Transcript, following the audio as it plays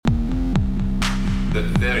the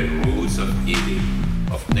very roots of evil,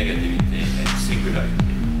 of negativity and singularity,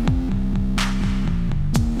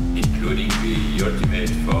 including the ultimate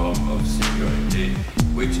form of singularity,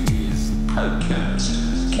 which is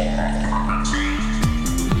outcast to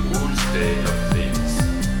the whole state of things,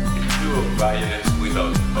 the pure violence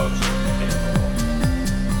without object anymore.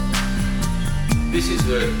 This is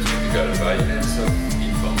the typical violence of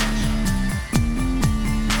information.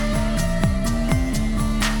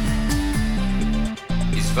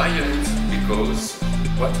 It's violent because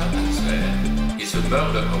what happens there is a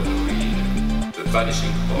murder of the real, the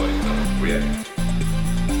vanishing point of reality.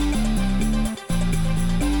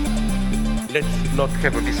 Let's not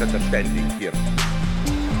have a misunderstanding here.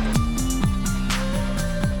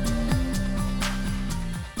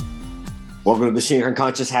 Welcome to the Machine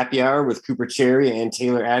Unconscious Happy Hour with Cooper Cherry and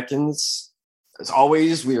Taylor Atkins. As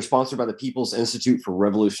always, we are sponsored by the People's Institute for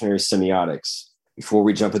Revolutionary Semiotics. Before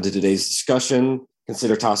we jump into today's discussion,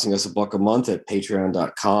 consider tossing us $1 a month at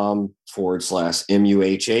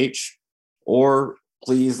patreon.com/MUHH, or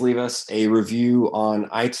please leave us a review on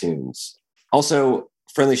iTunes. Also,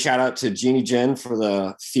 friendly shout out to Jeannie Jen for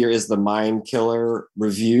the Fear is the Mind Killer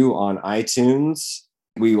review on iTunes.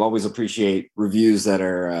 We always appreciate reviews that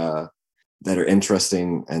are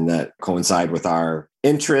interesting and that coincide with our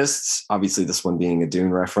interests. Obviously, this one being a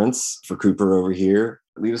Dune reference for Cooper over here.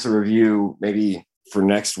 Leave us a review maybe for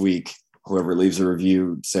next week. Whoever leaves a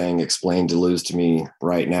review saying "Explain Deleuze to me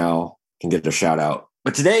right now" can get a shout out.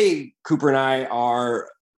 But today, Cooper and I are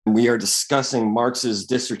discussing Marx's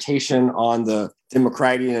dissertation on the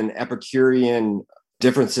Democritean and Epicurean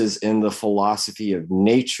differences in the philosophy of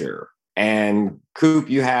nature. And Coop,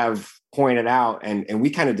 you have pointed out, and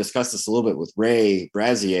we kind of discussed this a little bit with Ray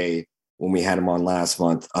Brazier when we had him on last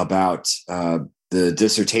month about the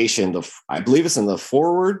dissertation. I believe it's in the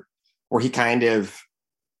foreword where he kind of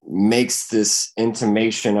makes this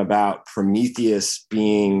intimation about Prometheus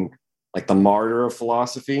being like the martyr of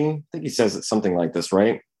philosophy. I think he says it's something like this,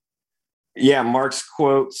 right? Yeah, Marx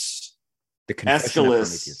quotes the Confession of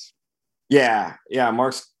Prometheus. Yeah,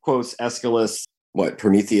 Marx quotes Aeschylus,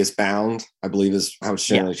 Prometheus bound, I believe is how it's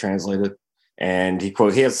generally translated. And he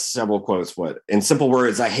has several quotes, in simple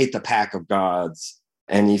words, I hate the pack of gods.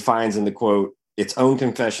 And he finds in the quote, its own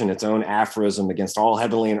confession, its own aphorism against all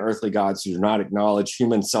heavenly and earthly gods who do not acknowledge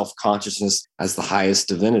human self-consciousness as the highest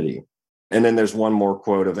divinity. And then there's one more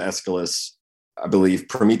quote of Aeschylus, I believe,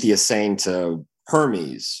 Prometheus saying to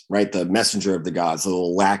Hermes, right, the messenger of the gods, the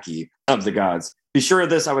little lackey of the gods, "Be sure of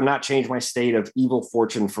this, I would not change my state of evil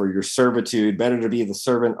fortune for your servitude. Better to be the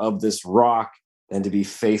servant of this rock than to be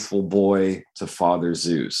faithful boy to Father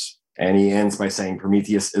Zeus." And he ends by saying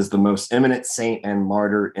Prometheus is the most eminent saint and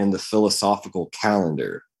martyr in the philosophical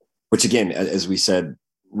calendar, which again, as we said,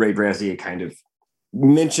 Ray Brazier kind of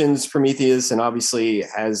mentions Prometheus and obviously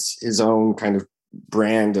has his own kind of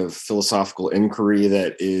brand of philosophical inquiry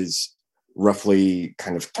that is roughly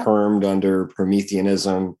kind of termed under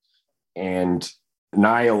Prometheanism. And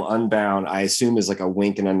Nihil Unbound, I assume, is like a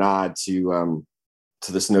wink and a nod to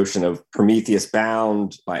this notion of Prometheus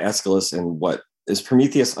bound by Aeschylus. And what is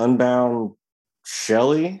Prometheus Unbound?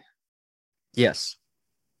 Shelley? Yes.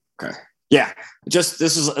 Okay. Yeah. Just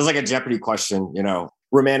this is like a Jeopardy question,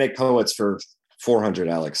 romantic poets for 400,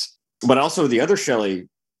 Alex. But also the other Shelley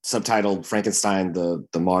subtitled Frankenstein,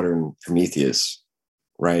 the modern Prometheus,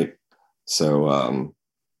 right? So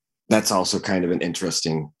that's also kind of an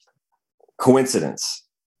interesting coincidence.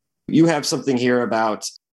 You have something here about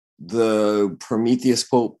the Prometheus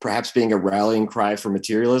quote perhaps being a rallying cry for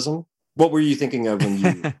materialism. What were you thinking of when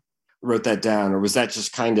you wrote that down? Or was that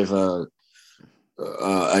just kind of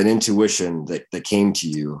an intuition that came to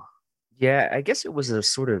you? Yeah, I guess it was a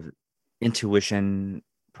sort of intuition,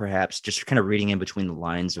 perhaps just kind of reading in between the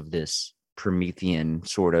lines of this Promethean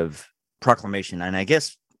sort of proclamation. And I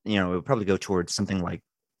guess, it would probably go towards something like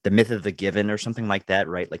the myth of the given or something like that,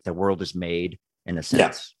 right? Like the world is made in a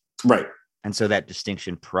sense. Yeah, right. And so that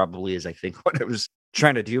distinction probably is, I think, what I was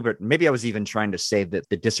trying to do. But maybe I was even trying to say that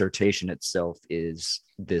the dissertation itself is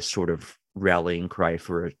this sort of rallying cry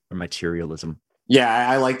for materialism. Yeah,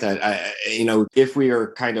 I like that. If we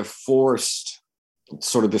are kind of forced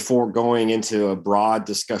sort of before going into a broad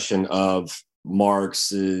discussion of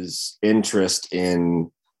Marx's interest in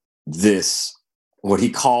this, what he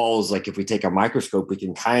calls, like if we take a microscope, we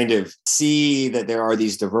can kind of see that there are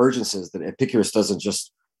these divergences that Epicurus doesn't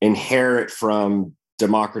just inherit from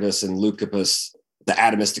Democritus and Leucippus, the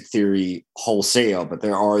atomistic theory wholesale, but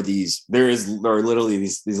there are literally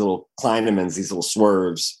these little Kleinemans, these little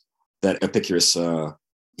swerves that Epicurus,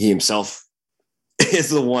 he himself is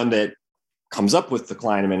the one that comes up with the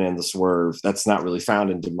Kleinman and the swerve. That's not really found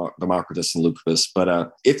in Democritus and Leucippus.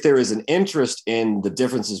 But if there is an interest in the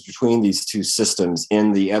differences between these two systems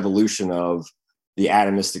in the evolution of the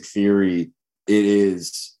atomistic theory,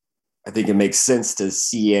 I think it makes sense to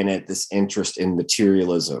see in it this interest in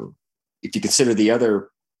materialism. If you consider the other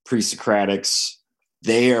pre-Socratics,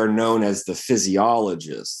 they are known as the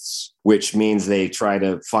physiologists, which means they try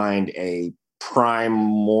to find a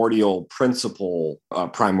primordial principle, a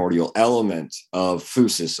primordial element of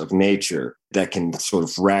physis, of nature, that can sort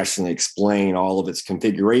of rationally explain all of its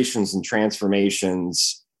configurations and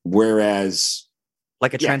transformations, whereas...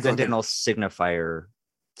 Like a transcendental signifier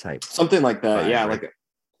type. Something like that, yeah. Right.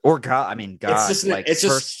 Or God, I mean, God, it's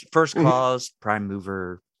just first cause, prime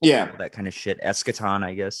mover, yeah, that kind of shit. Eschaton,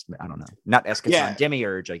 I guess. I don't know. Not eschaton, yeah.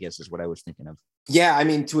 Demiurge, I guess, is what I was thinking of. Yeah, I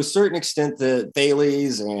mean, to a certain extent, the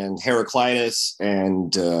Thales and Heraclitus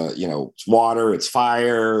and, it's water, it's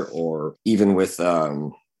fire, or even with,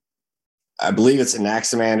 I believe it's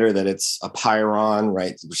Anaximander, that it's a Pyrrhon,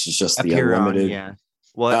 right? Which is just the unlimited. Yeah.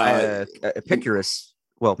 Well, Epicurus,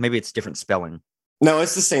 well, maybe it's different spelling. No,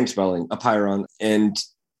 it's the same spelling, a Pyrrhon. And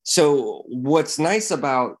so what's nice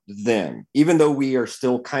about them, even though we are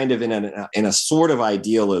still kind of in a sort of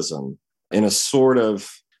idealism, in a sort of,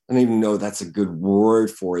 I don't even know that's a good word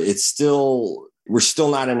for it. We're still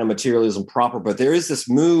not in a materialism proper, but there is this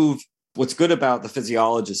move. What's good about the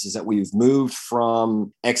physiologists is that we've moved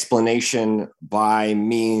from explanation by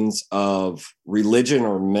means of religion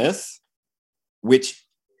or myth, which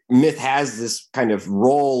myth has this kind of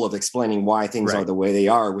role of explaining why things are the way they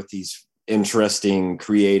are, with these interesting,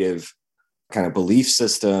 creative kind of belief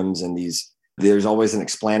systems, and there's always an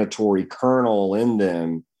explanatory kernel in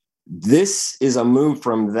them. This is a move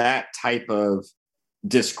from that type of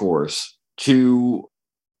discourse to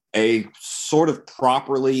a sort of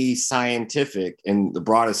properly scientific, in the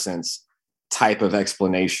broadest sense, type of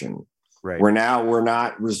explanation. Right. Where now we're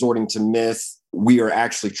not resorting to myth. We are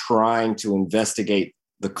actually trying to investigate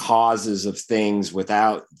the causes of things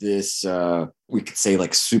without this, we could say,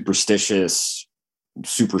 like, superstitious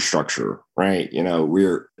superstructure, right?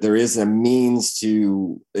 There is a means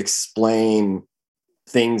to explain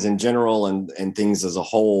things in general and things as a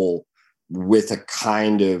whole with a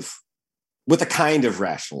kind of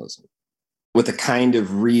rationalism, with a kind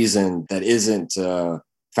of reason that isn't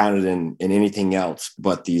founded in anything else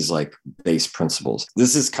but these like base principles.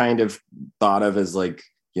 This is kind of thought of as like,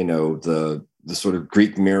 the sort of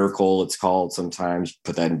Greek miracle, it's called sometimes,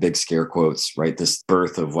 put that in big scare quotes, right? This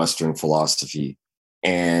birth of Western philosophy.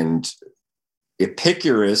 And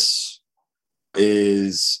Epicurus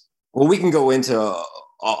is, well, we can go into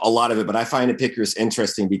a lot of it, but I find Epicurus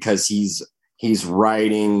interesting because he's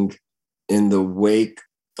writing in the wake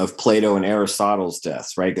of Plato and Aristotle's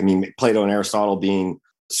deaths, right? I mean, Plato and Aristotle being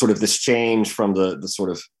sort of this change from the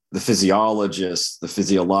sort of the physiologists, the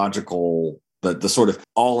physiological, the sort of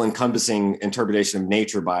all-encompassing interpretation of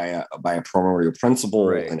nature by a primordial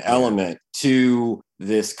principle, an element, to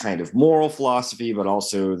this kind of moral philosophy, but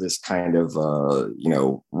also this kind of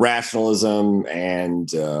rationalism and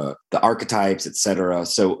the archetypes, etc.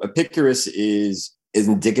 So Epicurus is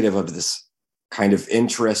indicative of this kind of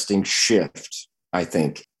interesting shift, I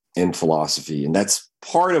think, in philosophy, and that's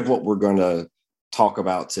part of what we're going to talk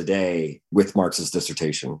about today with Marx's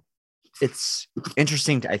dissertation. It's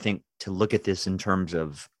interesting, I think, to look at this in terms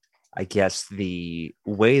of, I guess, the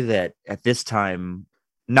way that at this time,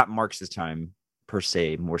 not Marx's time per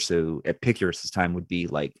se, more so Epicurus's time, would be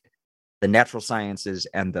like the natural sciences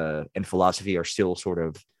and philosophy are still sort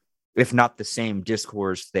of, if not the same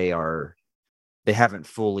discourse, they haven't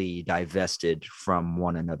fully divested from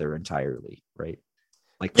one another entirely, right?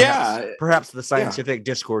 Like perhaps the scientific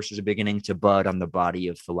discourse is beginning to bud on the body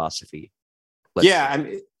of philosophy.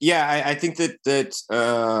 I think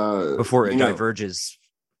that before it diverges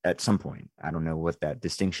at some point. I don't know what that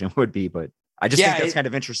distinction would be, but I just think that's kind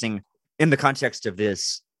of interesting in the context of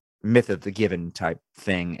this myth of the given type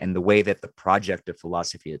thing, and the way that the project of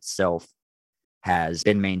philosophy itself has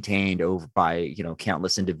been maintained over by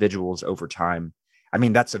countless individuals over time. I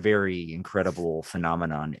mean, that's a very incredible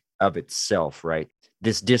phenomenon of itself, right?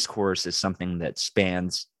 This discourse is something that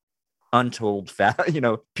spans untold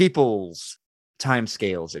people's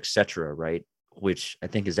timescales, etc., right? Which I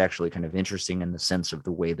think is actually kind of interesting in the sense of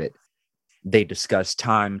the way that they discuss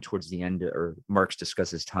time towards the end, or Marx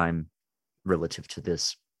discusses time relative to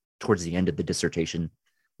this towards the end of the dissertation.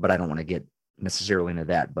 But I don't want to get necessarily into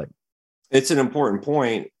that. But it's an important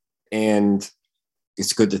point, and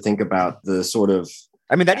it's good to think about the sort of.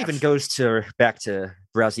 I mean, that even goes back to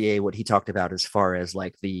Brasier, what he talked about as far as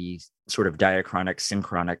like the sort of diachronic,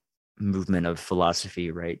 synchronic movement of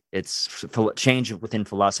philosophy, right? It's change within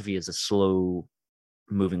philosophy is a slow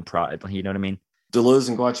moving product. You know what I mean? Deleuze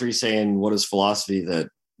and Guattari saying, what is philosophy? That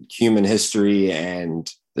human history and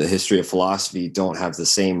the history of philosophy don't have the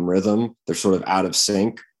same rhythm. They're sort of out of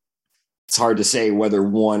sync. It's hard to say whether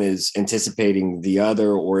one is anticipating the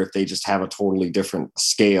other or if they just have a totally different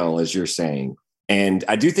scale, as you're saying. And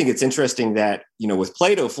I do think it's interesting that, with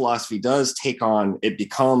Plato, philosophy does take on, it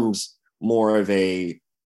becomes more of a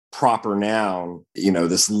proper noun,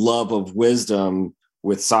 this love of wisdom,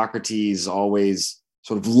 with Socrates always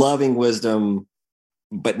sort of loving wisdom,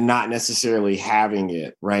 but not necessarily having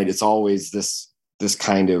it, right? It's always this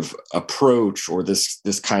kind of approach or this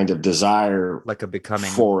kind of desire, like a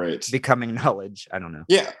becoming knowledge. I don't know.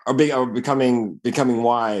 Yeah, or becoming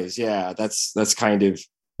wise. Yeah, that's kind of,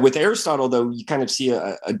 with Aristotle, though, you kind of see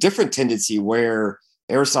a different tendency where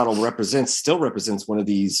Aristotle still represents one of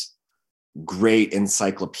these great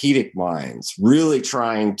encyclopedic minds, really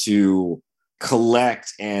trying to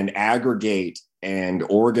collect and aggregate and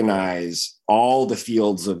organize all the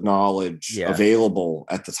fields of knowledge available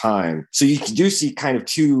at the time. So you do see kind of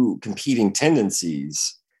two competing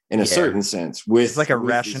tendencies in a certain sense. It's like a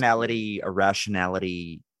rationality,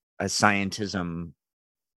 a scientism,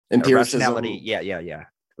 empiricism. Yeah.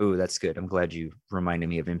 Oh, that's good. I'm glad you reminded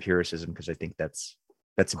me of empiricism, because I think that's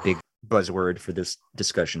a big buzzword for this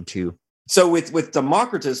discussion too. So with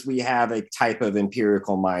Democritus, we have a type of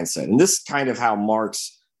empirical mindset, and this is kind of how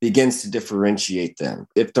Marx begins to differentiate them.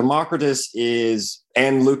 If Democritus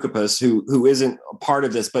and Leucippus, who isn't a part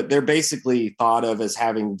of this, but they're basically thought of as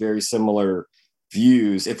having very similar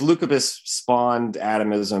views. If Leucippus spawned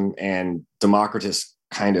atomism and Democritus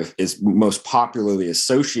kind of is most popularly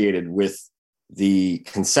associated with the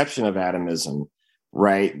conception of atomism,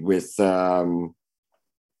 right? With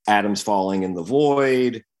atoms falling in the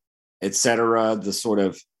void, etc. The sort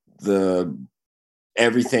of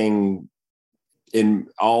everything in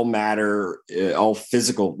all matter, all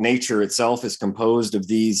physical nature itself is composed of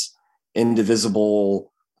these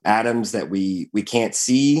indivisible atoms that we can't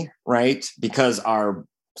see, right? Because our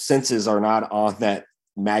senses are not on that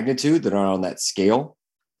magnitude, they're not on that scale.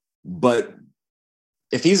 But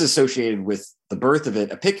if he's associated with the birth of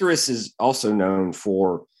it, Epicurus is also known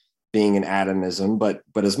for being an atomism, but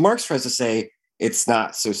as Marx tries to say, it's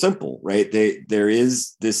not so simple, right? There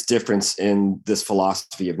is this difference in this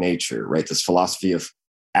philosophy of nature, right? This philosophy of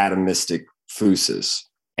atomistic physis.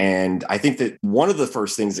 And I think that one of the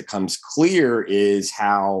first things that comes clear is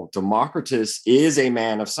how Democritus is a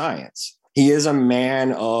man of science. He is a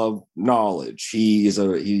man of knowledge. He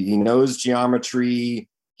knows geometry.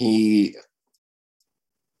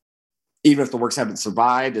 Even if the works haven't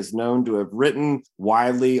survived, is known to have written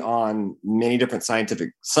widely on many different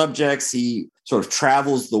scientific subjects. He sort of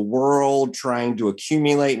travels the world trying to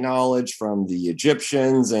accumulate knowledge from the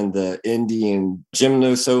Egyptians and the Indian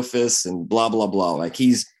gymnosophists and blah, blah, blah. Like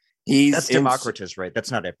that's Democritus, right?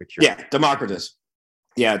 That's not Epicurus. Yeah, Democritus.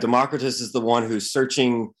 Yeah, Democritus is the one who's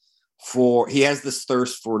searching he has this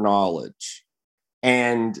thirst for knowledge.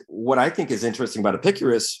 And what I think is interesting about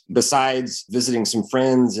Epicurus, besides visiting some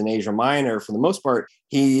friends in Asia Minor, for the most part,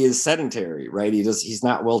 he is sedentary, right? He's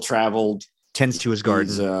not well-traveled. Tends to his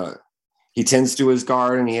garden. He tends to his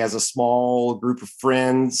garden. He has a small group of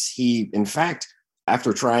friends. He, in fact,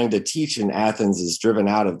 after trying to teach in Athens, is driven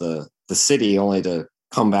out of the city, only to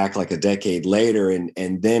come back like a decade later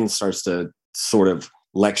and then starts to sort of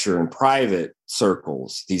lecture in private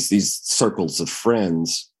circles, these circles of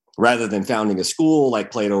friends, rather than founding a school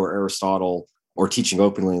like Plato or Aristotle, or teaching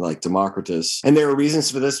openly like Democritus. And there are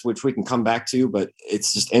reasons for this, which we can come back to, but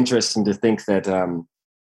it's just interesting to think that,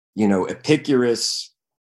 Epicurus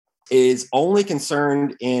is only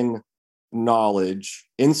concerned in knowledge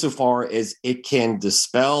insofar as it can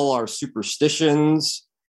dispel our superstitions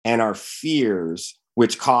and our fears,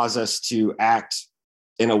 which cause us to act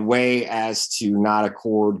in a way as to not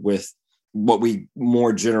accord with what we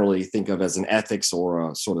more generally think of as an ethics or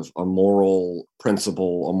a sort of a moral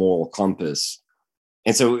principle, a moral compass.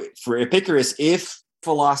 And so for Epicurus, if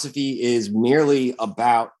philosophy is merely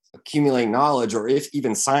about accumulating knowledge, or if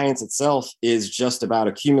even science itself is just about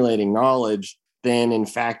accumulating knowledge, then in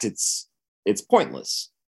fact it's pointless.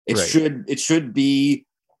 It should be,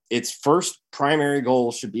 its first primary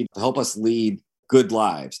goal should be to help us lead good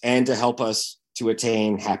lives and to help us to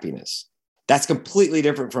attain happiness. That's completely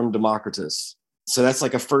different from Democritus. So that's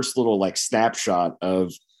like a first little like snapshot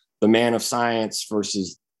of the man of science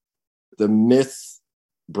versus the myth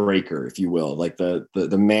breaker, if you will, like the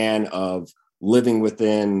man of living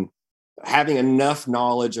within having enough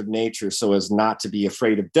knowledge of nature so as not to be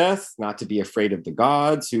afraid of death, not to be afraid of the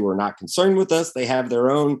gods who are not concerned with us. They have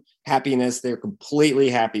their own happiness. They're completely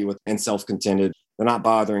happy with and self-contented. They're not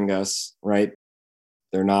bothering us, right?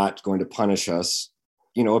 They're not going to punish us.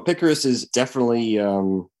 Epicurus is definitely,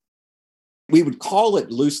 we would call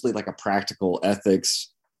it loosely like a practical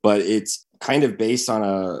ethics, but it's kind of based on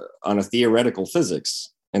a theoretical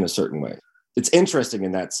physics in a certain way. It's interesting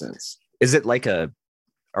in that sense. Is it like a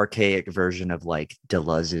archaic version of like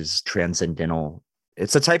Deleuze's transcendental?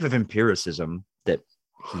 It's a type of empiricism that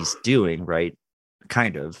he's doing, right?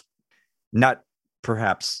 Kind of. Not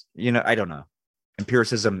perhaps, I don't know.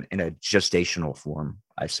 Empiricism in a gestational form,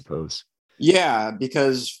 I suppose. Yeah,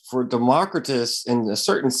 because for Democritus, in a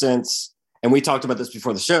certain sense, and we talked about this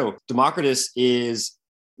before the show, Democritus is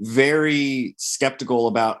very skeptical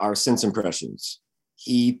about our sense impressions.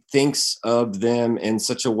 He thinks of them in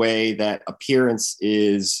such a way that appearance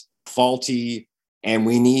is faulty, and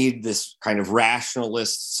we need this kind of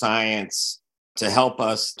rationalist science to help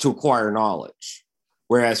us to acquire knowledge.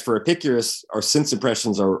 Whereas for Epicurus, our sense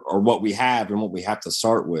impressions are what we have and what we have to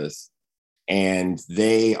start with, and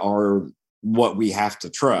they are what we have to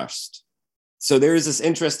trust. So there is this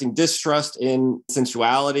interesting distrust in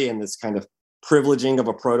sensuality and this kind of privileging of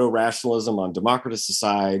a proto-rationalism on Democritus'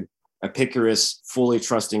 side, Epicurus fully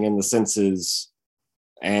trusting in the senses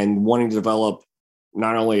and wanting to develop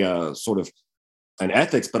not only a sort of an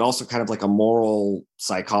ethics, but also kind of like a moral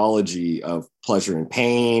psychology of pleasure and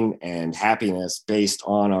pain and happiness based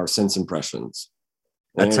on our sense impressions.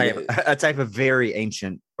 A type of very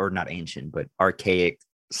ancient, or not ancient, but archaic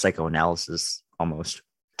psychoanalysis almost.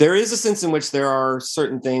 There is a sense in which there are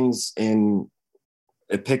certain things in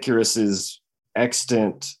Epicurus's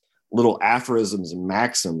extant little aphorisms and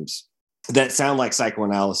maxims that sound like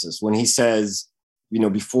psychoanalysis. When he says,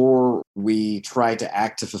 before we try to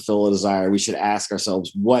act to fulfill a desire, we should ask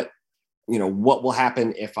ourselves, what will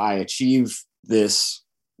happen if I achieve this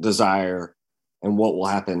desire, and what will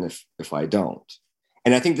happen if I don't?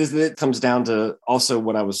 And I think this comes down to also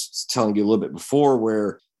what I was telling you a little bit before,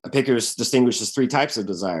 where Epicurus distinguishes three types of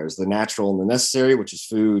desires: the natural and the necessary, which is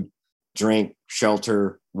food, drink,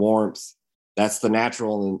 shelter, warmth. That's the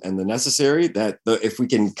natural and the necessary. That if we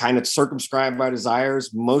can kind of circumscribe our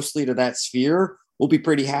desires mostly to that sphere, we'll be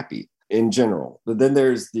pretty happy in general. But then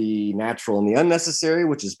there's the natural and the unnecessary,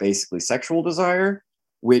 which is basically sexual desire,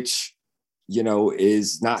 which,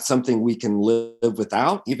 is not something we can live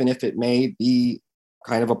without, even if it may be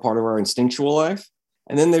kind of a part of our instinctual life.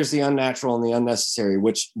 And then there's the unnatural and the unnecessary,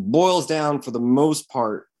 which boils down for the most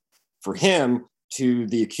part for him to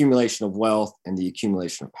the accumulation of wealth and the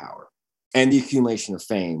accumulation of power and the accumulation of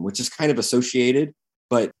fame, which is kind of associated.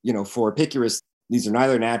 But, for Epicurus, these are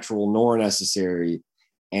neither natural nor necessary.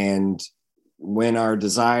 And when our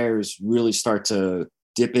desires really start to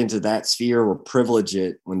dip into that sphere or privilege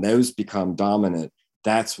it, when those become dominant,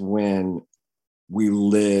 that's when we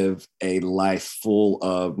live a life full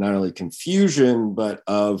of not only confusion, but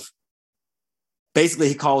of basically,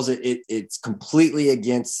 he calls it's completely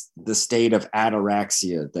against the state of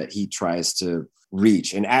ataraxia that he tries to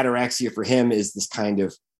reach. And ataraxia for him is this kind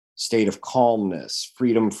of state of calmness,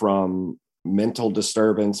 freedom from mental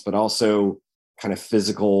disturbance, but also kind of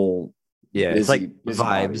physical. Yeah, it's like vibes.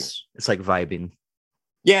 Body. It's like vibing.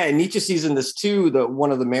 Yeah, and Nietzsche sees in this too that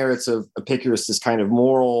one of the merits of Epicurus is kind of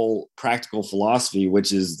moral, practical philosophy,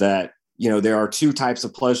 which is that, there are two types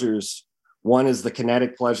of pleasures. One is the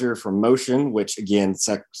kinetic pleasure from motion, which again,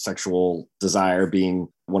 sexual desire being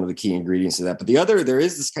one of the key ingredients of that. But the other, there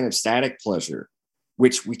is this kind of static pleasure,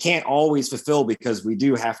 which we can't always fulfill because we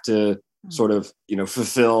do have to sort of,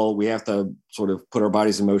 fulfill. We have to sort of put our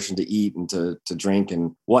bodies in motion to eat and to drink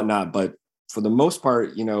and whatnot. But for the most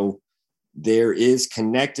part, there is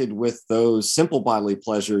connected with those simple bodily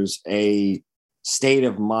pleasures a state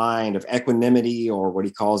of mind of equanimity, or what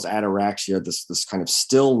he calls ataraxia, this kind of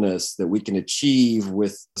stillness that we can achieve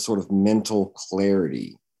with sort of mental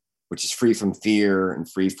clarity, which is free from fear and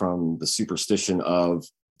free from the superstition of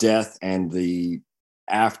death and the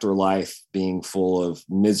afterlife being full of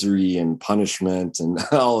misery and punishment and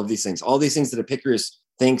all of these things that Epicurus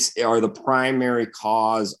thinks are the primary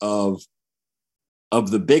cause of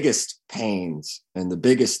the biggest pains and the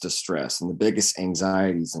biggest distress and the biggest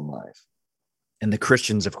anxieties in life. And the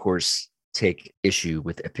Christians, of course, take issue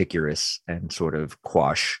with Epicurus and sort of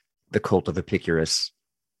quash the cult of Epicurus.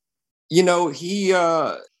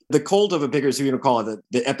 The cult of Epicurus, you call it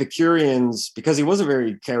the Epicureans, because he was a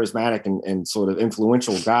very charismatic and sort of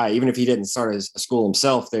influential guy. Even if he didn't start a school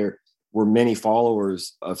himself, there were many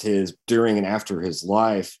followers of his during and after his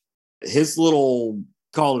life. His little,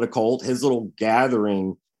 call it a cult, his little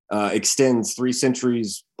gathering extends 3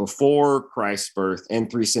 centuries before Christ's birth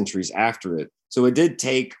and 3 centuries after it. So it did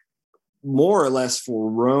take more or less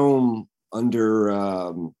for Rome under,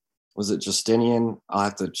 was it Justinian? I'll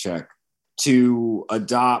have to check, to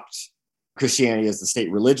adopt Christianity as the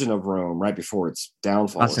state religion of Rome right before its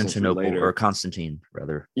downfall. Constantinople, or Constantine,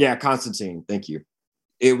 rather. Yeah, Constantine. Thank you.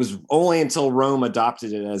 It was only until Rome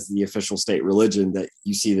adopted it as the official state religion that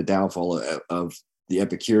you see the downfall of the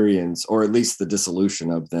Epicureans, or at least the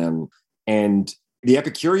dissolution of them. And the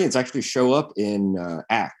Epicureans actually show up in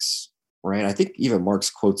Acts, right? I think even Marx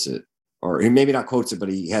quotes it, or he maybe not quotes it, but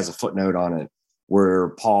he has a footnote on it where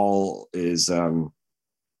Paul is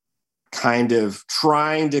kind of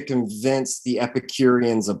trying to convince the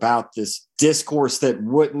Epicureans about this discourse that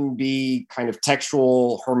wouldn't be kind of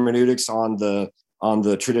textual hermeneutics on the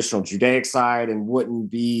traditional Judaic side, and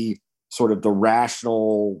wouldn't be sort of the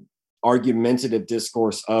rational argumentative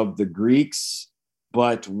discourse of the Greeks,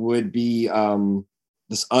 but would be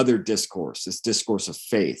this other discourse, this discourse of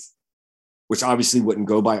faith, which obviously wouldn't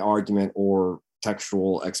go by argument or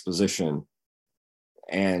textual exposition.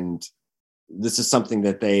 And this is something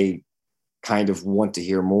that they kind of want to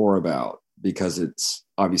hear more about because it's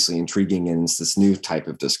obviously intriguing and it's this new type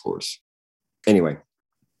of discourse. Anyway.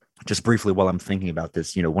 Just briefly, while I'm thinking about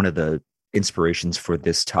this, one of the inspirations for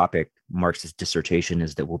this topic, Marx's dissertation,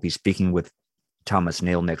 is that we'll be speaking with Thomas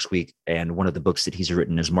Nail next week. And one of the books that he's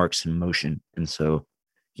written is Marx in Motion. And so,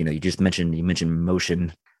 you mentioned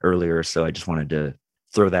motion earlier. So I just wanted to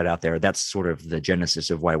throw that out there. That's sort of the genesis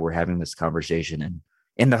of why we're having this conversation, and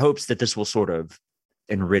in the hopes that this will sort of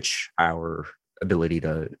enrich our ability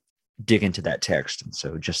to dig into that text. And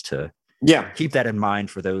so just to keep that in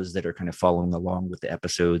mind for those that are kind of following along with the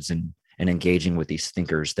episodes and engaging with these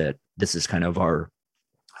thinkers, that this is kind of our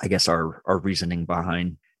reasoning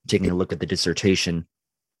behind taking a look at the dissertation.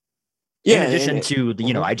 Yeah. In addition to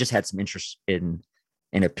I just had some interest in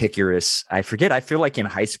Epicurus. I feel like in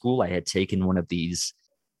high school I had taken one of these,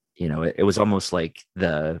 it was almost like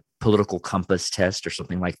the political compass test or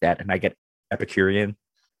something like that. And I get Epicurean.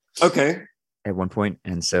 Okay. At one point.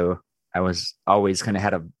 And so I was always kind of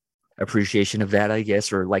had a appreciation of that, I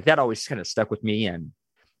guess, or like that always kind of stuck with me. And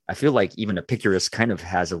I feel like even Epicurus kind of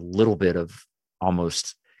has a little bit of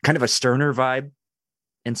almost kind of a sterner vibe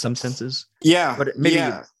in some senses. Yeah. But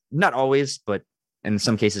maybe not always, but in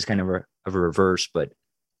some cases kind of a reverse, but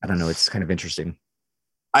I don't know. It's kind of interesting.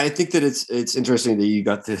 I think that it's interesting that you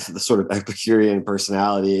got the sort of Epicurean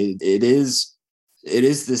personality. It is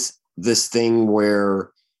this thing where,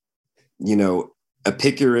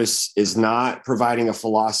 Epicurus is not providing a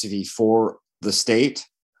philosophy for the state.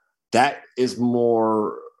 That is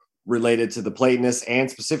more related to the Platonists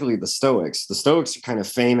and specifically the Stoics. The Stoics are kind of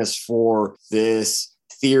famous for this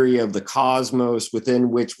theory of the cosmos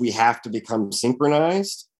within which we have to become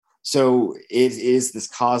synchronized. So it is this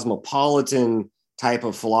cosmopolitan type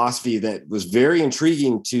of philosophy that was very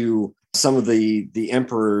intriguing to some of the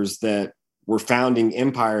emperors that were founding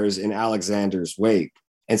empires in Alexander's wake.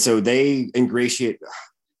 And so they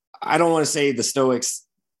I don't want to say the Stoics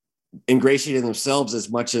ingratiated themselves as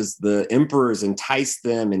much as the emperors enticed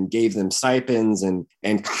them and gave them stipends and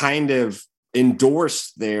kind of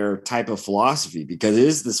endorsed their type of philosophy, because it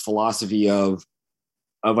is this philosophy of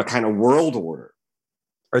a kind of world order.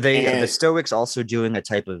 Are the Stoics also doing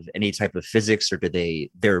any type of physics, or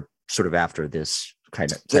they're sort of after this kind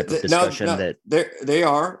of type of discussion? No, they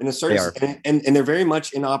are in a certain and they're very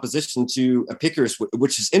much in opposition to Epicurus,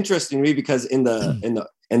 which is interesting to me because in the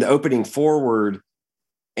opening foreword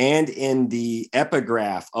and in the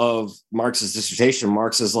epigraph of Marx's dissertation,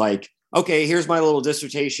 Marx is like, okay, here's my little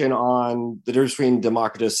dissertation on the difference between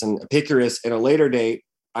Democritus and Epicurus. At a later date,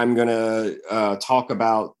 I'm going to talk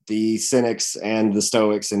about the Cynics and the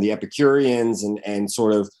Stoics and the Epicureans and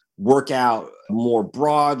sort of work out more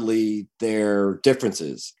broadly their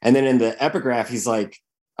differences. And then in the epigraph, he's like,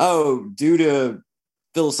 oh, due to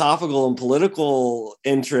philosophical and political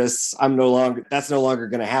interests, that's no longer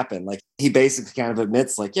going to happen. Like, he basically kind of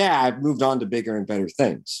admits, like, yeah, I've moved on to bigger and better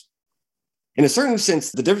things. In a certain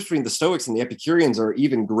sense, the difference between the Stoics and the Epicureans are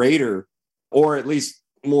even greater, or at least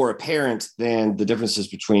more apparent, than the differences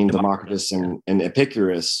between Democritus and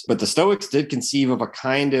Epicurus. But the Stoics did conceive of a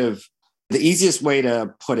kind of, the easiest way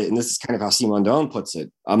to put it, and this is kind of how Simondon puts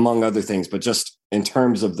it, among other things, but just in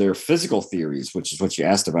terms of their physical theories, which is what you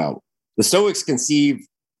asked about, the Stoics conceive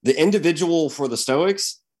the individual for the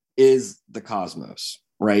Stoics is the cosmos,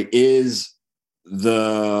 right? Is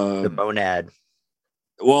the monad.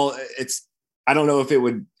 Well, I don't know if it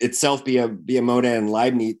would itself be a monad in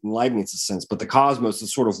Leibniz's sense, but the cosmos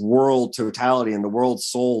is sort of world totality and the world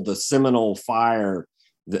soul, the seminal fire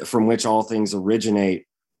from which all things originate.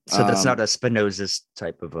 So that's not a Spinozist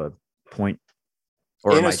type of a point,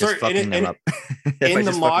 or am I just fucking them up? In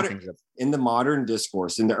the modern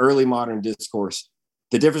discourse, in the early modern discourse,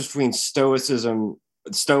 the difference between Stoicism,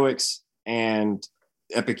 Stoics, and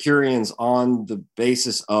Epicureans on the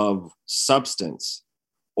basis of substance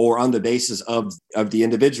or on the basis of the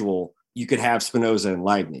individual, you could have Spinoza and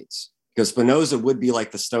Leibniz. Because Spinoza would be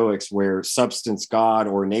like the Stoics, where substance, God,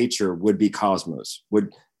 or nature would be cosmos.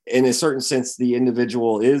 Would, in a certain sense, the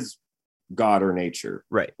individual is God or nature.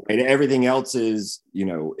 Right. And everything else is,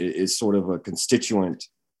 is sort of a constituent.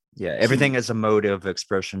 Yeah. Everything is a mode of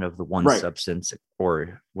expression of the one substance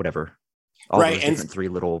or whatever. All those different three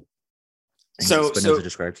little things that Spinoza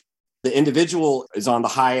describes. The individual is on the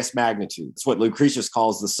highest magnitude. It's what Lucretius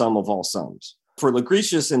calls the sum of all sums. For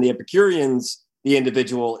Lucretius and the Epicureans, the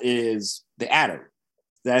individual is the atom.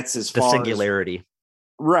 That's as far as... the singularity.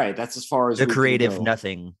 Right. That's as far as... the creative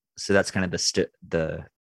nothing. So that's kind of the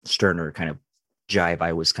Stirner kind of jive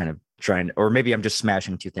I was kind of trying, or maybe I'm just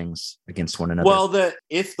smashing two things against one another. Well,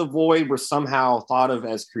 if the void were somehow thought of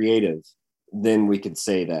as creative, then we could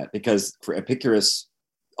say that. Because for Epicurus,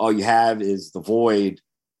 all you have is the void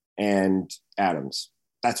and atoms.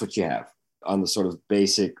 That's what you have on the sort of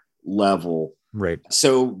basic level. Right.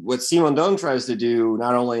 So what Simondon tries to do,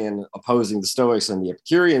 not only in opposing the Stoics and the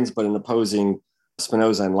Epicureans, but in opposing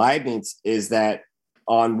Spinoza and Leibniz, is that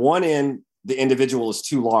on one end, the individual is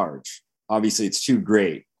too large. Obviously, it's too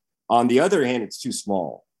great. On the other hand, it's too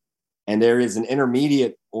small. And there is an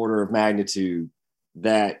intermediate order of magnitude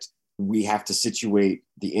that we have to situate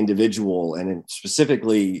the individual. And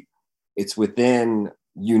specifically, it's within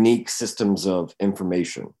unique systems of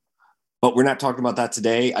information. But we're not talking about that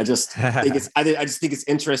today. I just think it's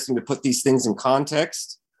interesting to put these things in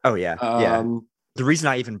context. Oh, yeah. The reason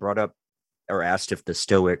I even brought up or asked if the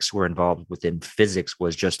Stoics were involved within physics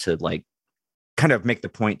was just to kind of make the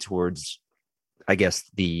point towards, I guess,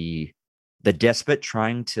 the despot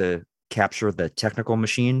trying to capture the technical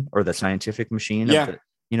machine or the scientific machine. Yeah.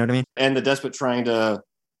 You know what I mean? And the despot trying to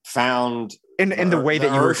found in the way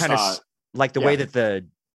that you were kind of like the way that the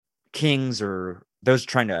kings or those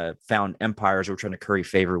trying to found empires were trying to curry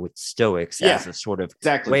favor with Stoics as a sort of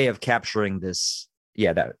way of capturing this,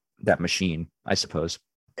 that machine, I suppose.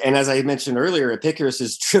 And as I mentioned earlier, Epicurus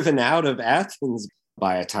is driven out of Athens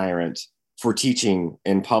by a tyrant for teaching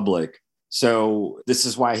in public. So this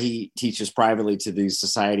is why he teaches privately to the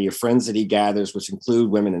society of friends that he gathers, which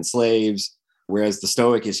include women and slaves, whereas the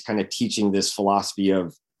Stoic is kind of teaching this philosophy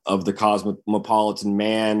of the cosmopolitan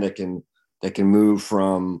man that can move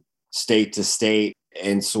from state to state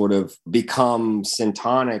and sort of become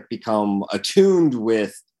syntonic, become attuned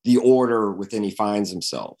with the order within he finds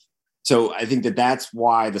himself. So I think that's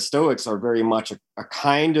why the Stoics are very much a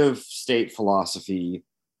kind of state philosophy,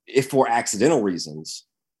 if for accidental reasons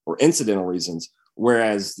or incidental reasons,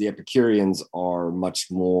 whereas the Epicureans are much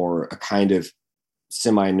more a kind of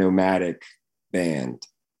semi-nomadic band.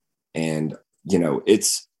 And,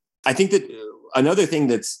 I think that another thing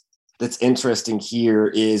that's interesting here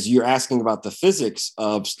is you're asking about the physics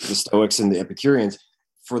of the Stoics and the Epicureans.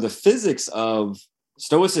 For the physics of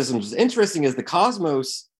Stoicism, what's interesting is the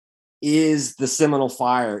cosmos is the seminal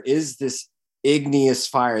fire, is this igneous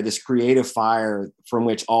fire, this creative fire from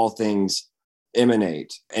which all things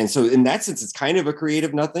emanate. And so in that sense, it's kind of a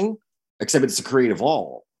creative nothing, except it's a creative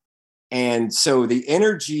all. And so the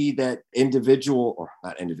energy that the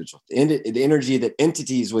energy that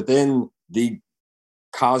entities within the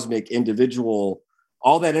cosmic individual,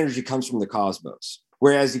 all that energy comes from the cosmos.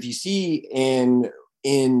 Whereas if you see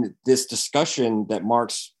in this discussion that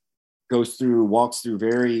Marx walks through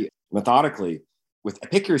very methodically, with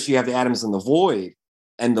Epicurus, you have the atoms and the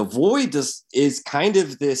void is kind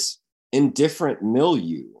of this indifferent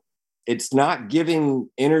milieu. It's not giving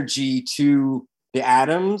energy to the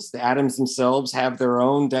atoms. The atoms themselves have their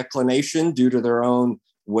own declination due to their own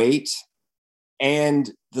weight.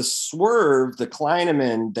 And the swerve, the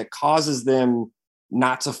Klineman, that causes them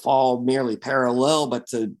not to fall merely parallel, but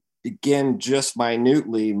to begin just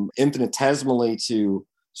minutely, infinitesimally to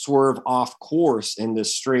swerve off course in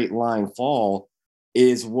this straight line fall,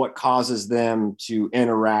 is what causes them to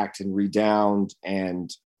interact and redound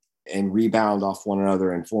and rebound off one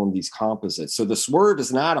another and form these composites. So the swerve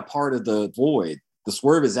is not a part of the void. The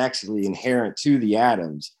swerve is actually inherent to the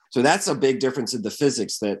atoms. So that's a big difference in the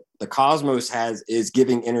physics, that the cosmos is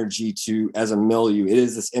giving energy to as a milieu. It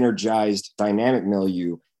is this energized dynamic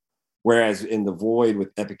milieu. Whereas in the void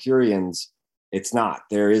with Epicureans, it's not.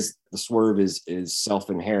 The swerve is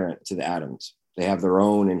self-inherent to the atoms. They have their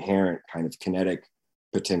own inherent kind of kinetic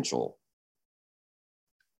potential.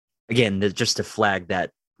 Again, just to flag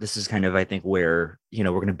that this is kind of, I think, where, we're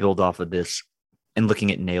going to build off of this and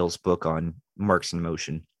looking at Nail's book on Marx and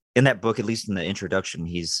motion. In that book, at least in the introduction,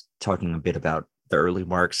 he's talking a bit about the early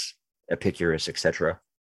Marx, Epicurus, etc.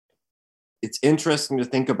 It's interesting to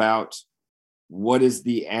think about what is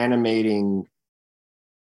the animating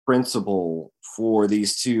principle for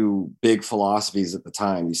these two big philosophies at the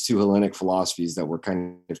time, these two Hellenic philosophies that were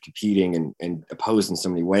kind of competing and opposed in so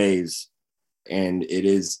many ways. And it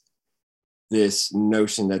is this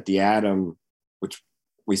notion that the atom, which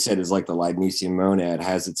we said is like the Leibnizian monad,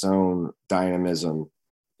 has its own dynamism,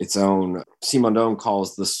 its own, Simondon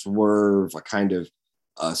calls the swerve a kind of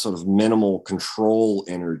sort of minimal control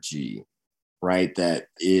energy, right? That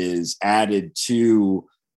is added to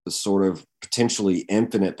the sort of potentially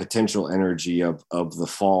infinite potential energy of the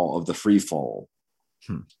fall, of the free fall.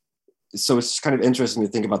 So it's kind of interesting to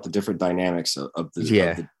think about the different dynamics of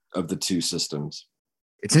the two systems.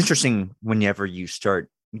 It's interesting whenever you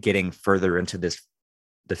start getting further into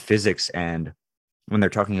the physics, and when they're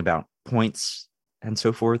talking about points and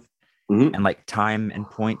so forth, and like time and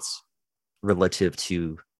points relative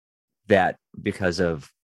to that, because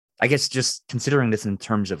of, I guess, just considering this in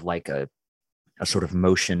terms of like a sort of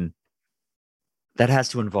motion that has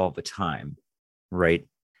to involve a time, right?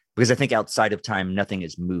 Because I think outside of time, nothing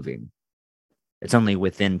is moving. It's only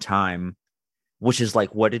within time, which is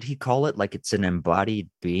like, what did he call it? Like it's an embodied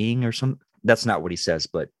being or something? That's not what he says,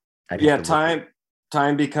 but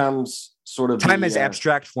time becomes sort of time as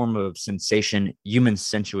abstract form of sensation. Human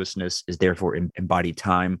sensuousness is therefore embodied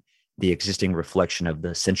time, the existing reflection of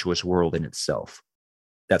the sensuous world in itself.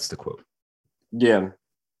 That's the quote. Yeah.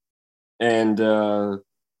 And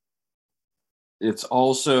it's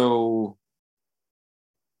also,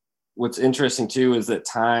 what's interesting too is that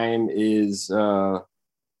time is the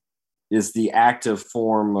active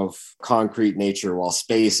form of concrete nature, while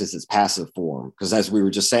space is its passive form. Because as we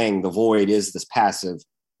were just saying, the void is this passive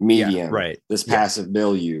medium, this passive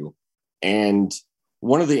milieu. And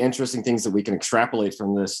one of the interesting things that we can extrapolate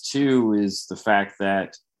from this too is the fact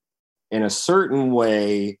that in a certain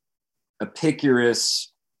way, Epicurus,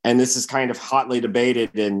 and this is kind of hotly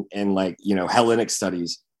debated in like, Hellenic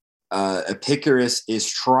studies, Epicurus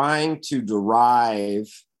is trying to derive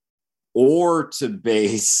or to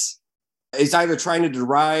base, it's either trying to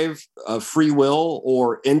derive free will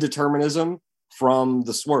or indeterminism from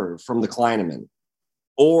the swerve, from the Kleinemann,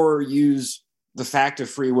 or use the fact of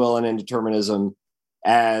free will and indeterminism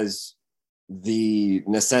as the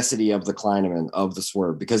necessity of the Kleinemann, of the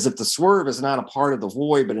swerve. Because if the swerve is not a part of the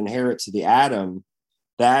void but inherent to the atom,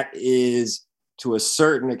 that is to a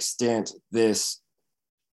certain extent this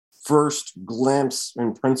first glimpse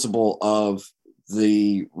and principle of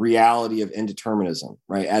the reality of indeterminism,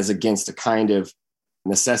 right? As against a kind of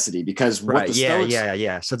necessity. Because what the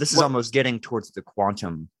Stoics, So this is almost getting towards the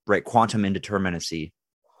quantum, right? Quantum indeterminacy.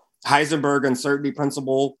 Heisenberg uncertainty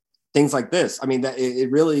principle, things like this. I mean, that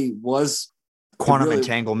it really was quantum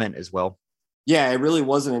entanglement as well. Yeah, it really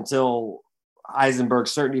wasn't until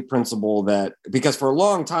Heisenberg's certainty principle that, because for a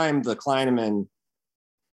long time, the Kleinemann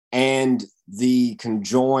and the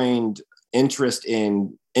conjoined interest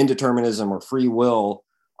in indeterminism or free will,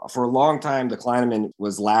 for a long time, the Kleinemann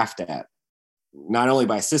was laughed at. Not only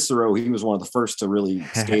by Cicero, he was one of the first to really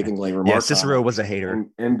scathingly remark. Cicero was a hater.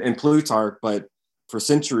 And Plutarch, but for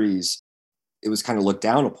centuries, it was kind of looked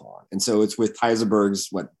down upon. And so it's with Heisenberg's,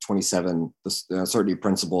 27, the uncertainty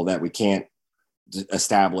principle, that we can't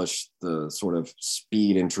establish the sort of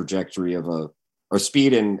speed and trajectory of or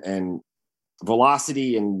speed and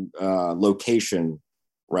velocity and location,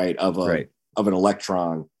 right, of an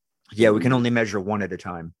electron. Yeah, we can only measure one at a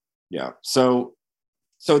time. Yeah. So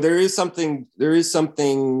there is something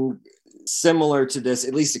similar to this,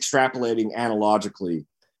 at least extrapolating analogically.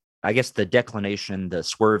 I guess the declination, the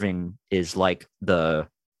swerving, is like the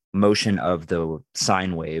motion of the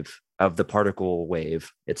sine wave, of the particle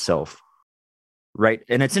wave itself. Right.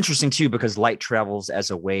 And it's interesting too, because light travels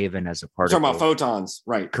as a wave and as a particle. You're talking about photons,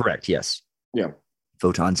 right? Correct. Yes. Yeah.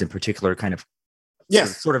 Photons in particular kind of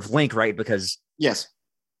sort of link, right? Because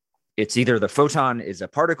it's either the photon is a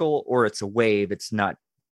particle or it's a wave. It's not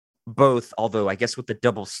both, although I guess with the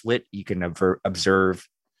double slit, you can observe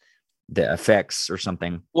the effects or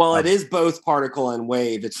something. Well, it is both particle and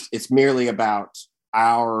wave. It's merely about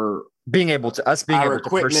our being able to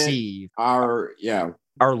perceive our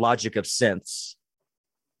logic of sense.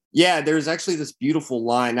 Yeah, there's actually this beautiful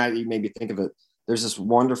line. Now you made me think of it. There's this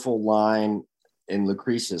wonderful line in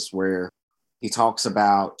Lucretius where he talks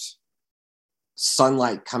about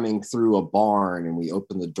sunlight coming through a barn, and we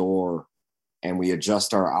open the door and we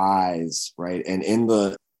adjust our eyes, right? And in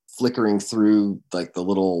the flickering through like the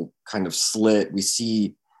little kind of slit, we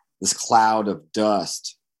see this cloud of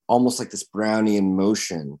dust, almost like this Brownian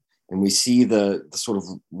motion. And we see the sort of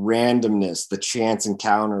randomness, the chance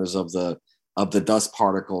encounters of the dust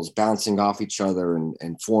particles bouncing off each other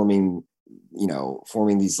and forming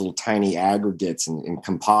these little tiny aggregates and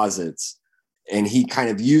composites. And he kind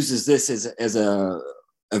of uses this as a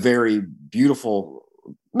very beautiful,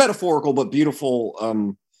 metaphorical, but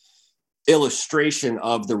beautiful illustration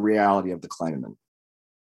of the reality of the Kleinman.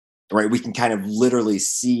 Right? We can kind of literally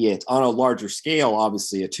see it on a larger scale,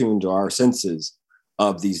 obviously attuned to our senses,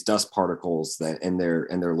 of these dust particles that in their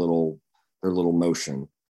little motion.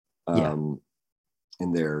 And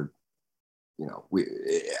their,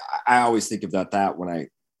 I always think of that when I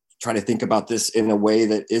try to think about this in a way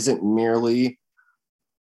that isn't merely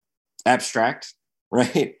abstract,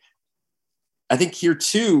 right? I think here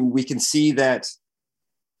too, we can see that,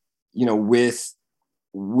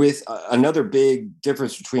 with another big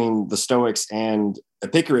difference between the Stoics and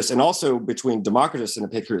Epicurus, and also between Democritus and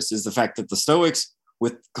Epicurus, is the fact that the Stoics,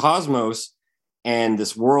 with cosmos and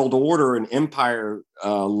this world order and empire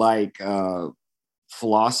like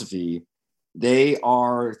philosophy, they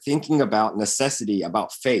are thinking about necessity,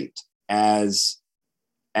 about fate as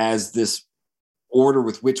this order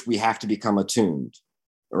with which we have to become attuned,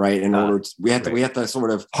 right? In order to, we have to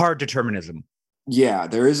sort of hard determinism. Yeah,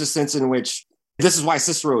 there is a sense in which this is why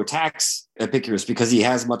Cicero attacks Epicurus, because he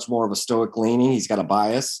has much more of a Stoic leaning. He's got a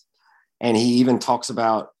bias, and he even talks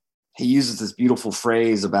about, he uses this beautiful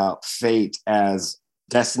phrase about fate as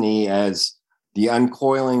destiny, as the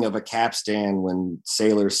uncoiling of a capstan when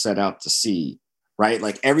sailors set out to sea, right?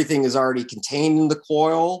 Like everything is already contained in the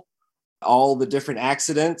coil, all the different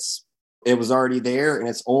accidents, it was already there. And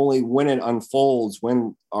it's only when it unfolds,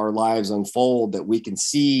 when our lives unfold, that we can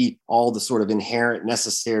see all the sort of inherent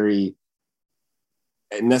necessary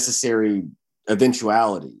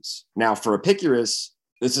eventualities. Now, for Epicurus,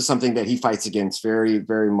 this is something that he fights against very,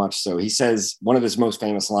 very much so. He says one of his most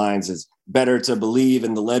famous lines is, "Better to believe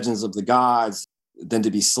in the legends of the gods than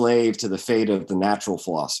to be slave to the fate of the natural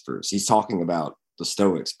philosophers." He's talking about the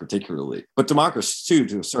Stoics particularly, but Democritus too,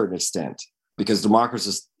 to a certain extent, because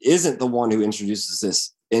Democritus isn't the one who introduces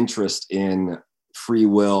this interest in free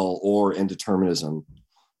will or in determinism.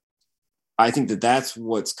 I think that that's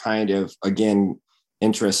what's kind of, again,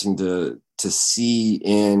 interesting to see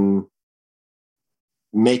in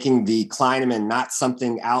making the Kleinman not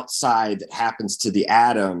something outside that happens to the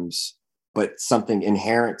atoms, but something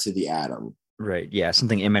inherent to the atom. Right. Yeah.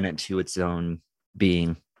 Something immanent to its own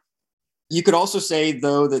being. You could also say,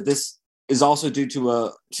 though, that this is also due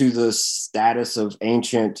to the status of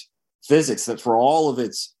ancient physics, that for all of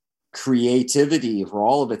its creativity, for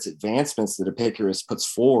all of its advancements that Epicurus puts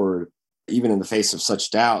forward, even in the face of such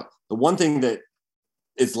doubt, the one thing that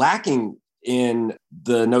is lacking in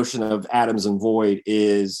the notion of atoms and void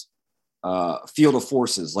is field of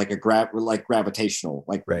forces, like gravitational.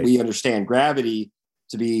 Like, right. We understand gravity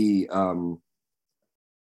to be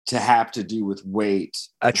to have to do with weight,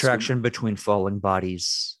 attraction between falling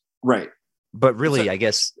bodies, right? But really, I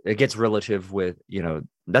guess it gets relative with,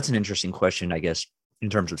 that's an interesting question, I guess, in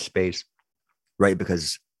terms of space, right?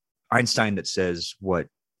 Because Einstein, that says what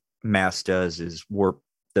mass does is warp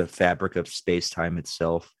the fabric of space-time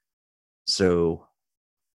itself. So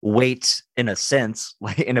weight, in a sense,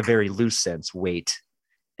 like in a very loose sense, weight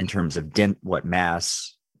in terms of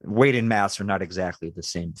mass, weight and mass are not exactly the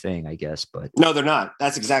same thing, I guess. But no, they're not.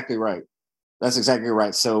 That's exactly right.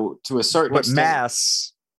 So to a certain extent,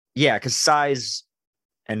 mass, yeah, because size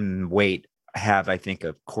and weight have, I think,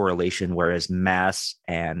 a correlation, whereas mass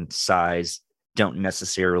and size don't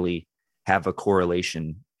necessarily have a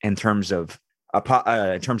correlation in terms of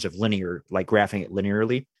linear, like graphing it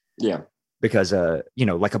linearly. Yeah. Because,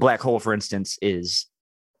 like a black hole, for instance, is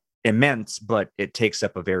immense, but it takes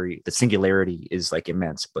up the singularity is like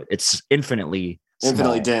immense, but it's infinitely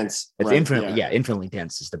dense. It's infinitely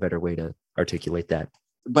dense is the better way to articulate that.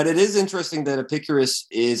 But it is interesting that Epicurus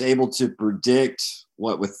is able to predict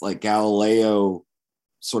what, with like Galileo,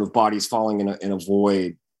 sort of bodies falling in a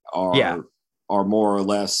void are more or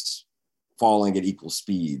less falling at equal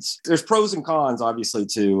speeds. There's pros and cons, obviously,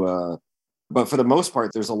 but for the most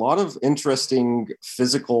part, there's a lot of interesting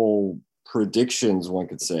physical predictions, one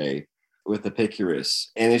could say, with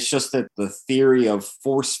Epicurus. And it's just that the theory of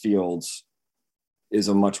force fields is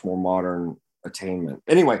a much more modern attainment.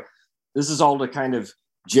 Anyway, this is all to kind of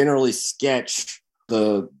generally sketch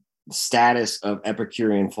the status of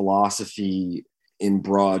Epicurean philosophy in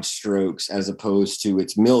broad strokes, as opposed to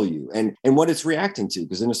its milieu and what it's reacting to.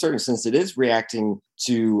 Because in a certain sense, it is reacting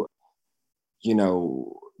to,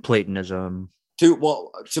 Platonism. To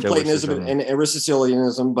Platonism and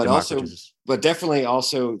Aristotelianism, but also but definitely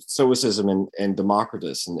also Stoicism and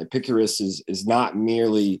Democritus. And Epicurus is not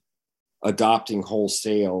merely adopting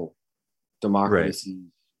wholesale Democritus,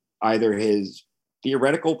 either his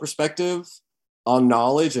theoretical perspective on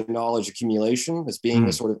knowledge and knowledge accumulation as being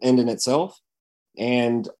a sort of end in itself,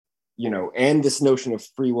 and this notion of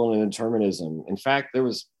free will and determinism. In fact, there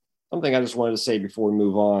was something I just wanted to say before we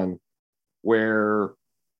move on, where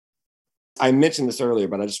I mentioned this earlier,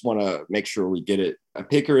 but I just want to make sure we get it.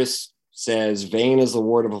 Epicurus says, "Vain is the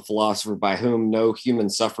word of a philosopher by whom no human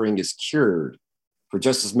suffering is cured. For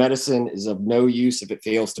just as medicine is of no use if it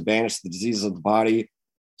fails to banish the diseases of the body,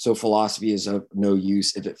 so philosophy is of no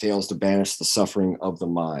use if it fails to banish the suffering of the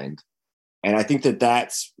mind." And I think that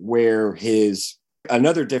that's where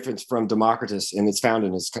another difference from Democritus, and it's found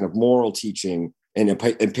in his kind of moral teaching and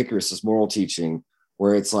Epicurus's moral teaching,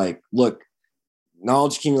 where it's like, look,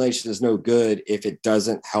 knowledge accumulation is no good if it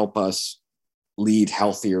doesn't help us lead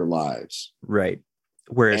healthier lives. Right.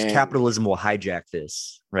 Whereas capitalism will hijack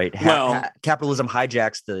this, right? Capitalism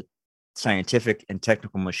hijacks the scientific and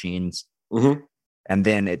technical machines, and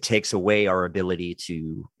then it takes away our ability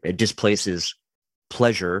it displaces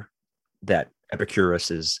pleasure that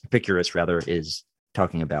Epicurus is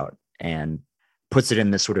talking about, and puts it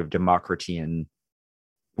in this sort of Democritean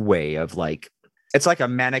way of it's like a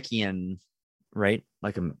Manichaean, right?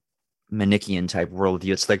 Like a Manichaean type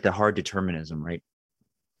worldview. It's like the hard determinism, right?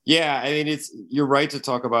 Yeah, I mean, you're right to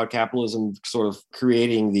talk about capitalism sort of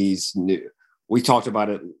creating these new. We talked about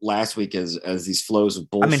it last week as these flows of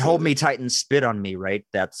bullshit. I mean, hold me tight and spit on me, right?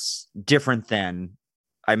 That's different than,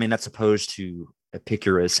 that's opposed to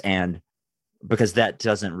Epicurus, and because that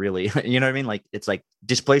doesn't really, you know what I mean? Like, it's like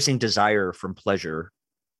displacing desire from pleasure,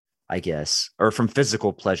 I guess, or from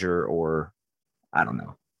physical pleasure, or I don't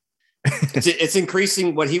know. It's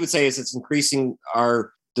increasing. What he would say is it's increasing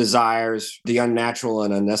our desires, the unnatural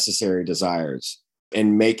and unnecessary desires,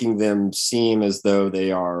 and making them seem as though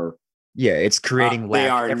they are. Yeah, it's creating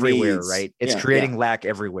lack everywhere, needs. Right? It's creating lack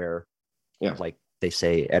everywhere. Yeah, like they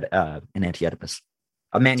say in Anti-Oedipus,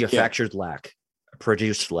 a manufactured lack, a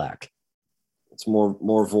produced lack. It's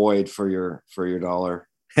more void for your dollar.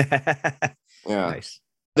 Nice.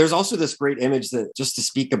 There's also this great image that, just to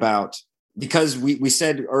speak about, because we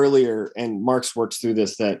said earlier, and Marx works through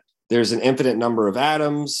this, that there's an infinite number of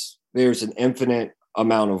atoms, there's an infinite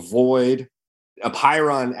amount of void. A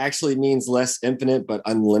pyrrhon actually means less infinite, but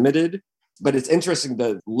unlimited. But it's interesting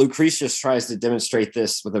that Lucretius tries to demonstrate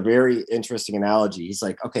this with a very interesting analogy. He's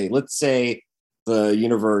like, okay, let's say the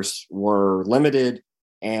universe were limited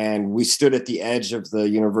and we stood at the edge of the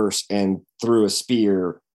universe and threw a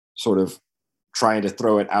spear, sort of trying to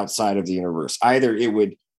throw it outside of the universe. Either it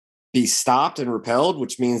would be stopped and repelled,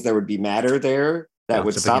 which means there would be matter there that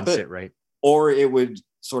would stop it, right? Or it would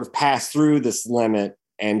sort of pass through this limit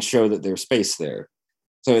and show that there's space there.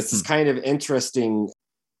 So it's this kind of interesting,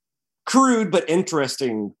 crude but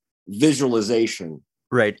interesting visualization.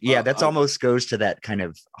 Right. Yeah, that's almost goes to that kind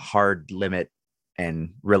of hard limit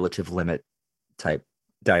and relative limit type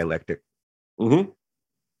dialectic. Mm-hmm.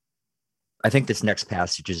 I think this next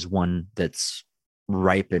passage is one that's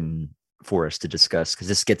ripened for us to discuss, because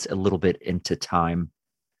this gets a little bit into time.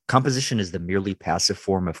 Composition is the merely passive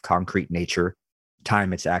form of concrete nature,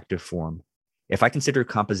 time its active form. If I consider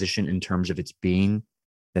composition in terms of its being,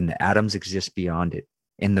 then the atoms exist beyond it,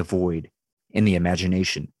 in the void, in the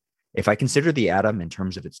imagination. If I consider the atom in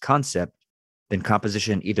terms of its concept, then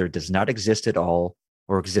composition either does not exist at all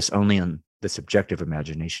or exists only in the subjective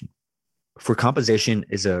imagination. For composition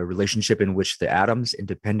is a relationship in which the atoms,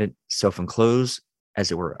 independent, self-enclosed, as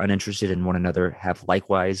it were, uninterested in one another, have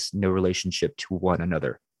likewise no relationship to one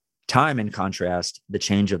another. Time, in contrast, the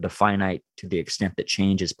change of the finite to the extent that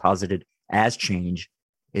change is posited as change,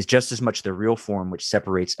 is just as much the real form which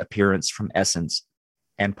separates appearance from essence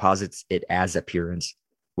and posits it as appearance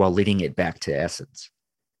while leading it back to essence.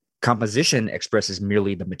 Composition expresses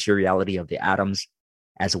merely the materiality of the atoms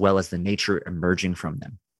as well as the nature emerging from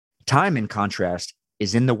them. Time, in contrast,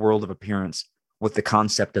 is in the world of appearance what the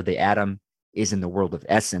concept of the atom is in the world of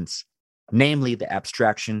essence, namely the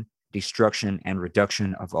abstraction, destruction, and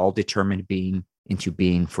reduction of all determined being into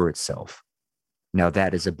being for itself. Now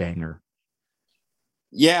that is a banger.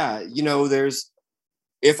 Yeah,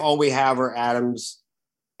 if all we have are atoms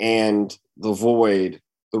and the void,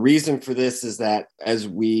 the reason for this is that, as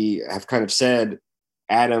we have kind of said,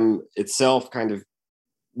 atom itself kind of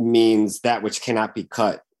means that which cannot be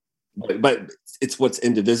cut, but it's what's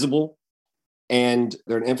indivisible. And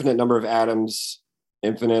there are an infinite number of atoms,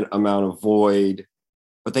 infinite amount of void,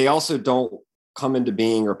 but they also don't come into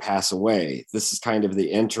being or pass away. This is kind of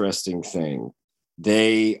the interesting thing.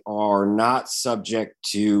 they are not subject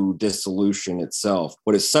to dissolution itself.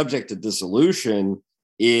 What is subject to dissolution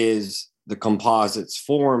is the composites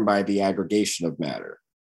formed by the aggregation of matter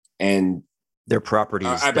and their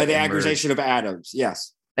properties by the aggregation of atoms.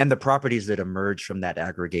 Yes. And the properties that emerge from that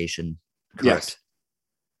aggregation. Correct? Yes.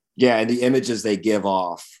 Yeah. And the images they give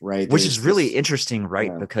off, right? Which is really interesting,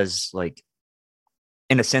 right? Yeah. Because like,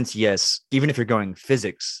 in a sense, yes, even if you're going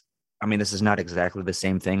physics, I mean, this is not exactly the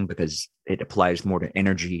same thing because it applies more to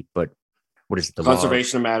energy, but what is the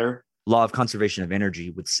conservation of matter? Law of conservation of energy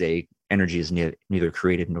would say energy is neither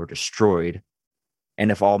created nor destroyed. And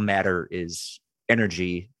if all matter is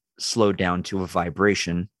energy slowed down to a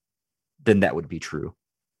vibration, then that would be true.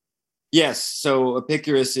 Yes. So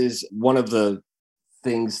Epicurus is one of the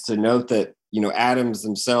things to note that, atoms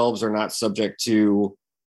themselves are not subject to,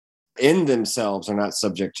 in themselves are not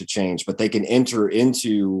subject to change, but they can enter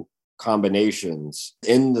into combinations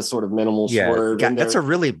in the sort of minimal swerve. That's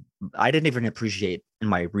I didn't even appreciate in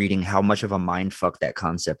my reading how much of a mind fuck that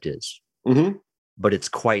concept is. Mm-hmm. But it's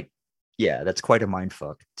that's quite a mind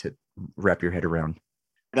fuck to wrap your head around.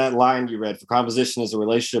 That line you read, for composition is a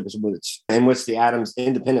relationship in which the atoms,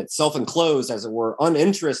 independent, self-enclosed, as it were,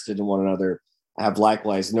 uninterested in one another, have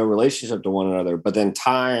likewise no relationship to one another. But then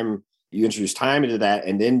time, you introduce time into that,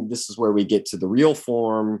 and then this is where we get to the real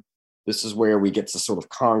form. This is where we get to sort of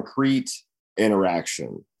concrete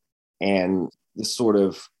interaction. And this sort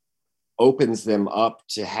of opens them up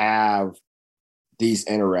to have these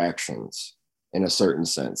interactions in a certain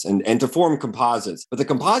sense and to form composites. But the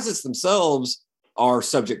composites themselves are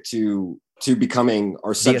subject to becoming,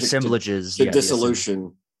 or subject the assemblages, to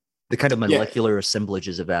dissolution. The kind of molecular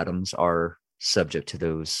assemblages of atoms are subject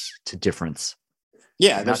to difference.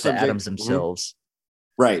 Yeah, not the atoms themselves.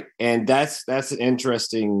 Right. And that's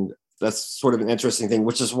sort of an interesting thing,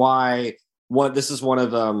 which is why this is one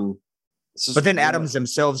of them. But then atoms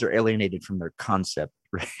themselves are alienated from their concept,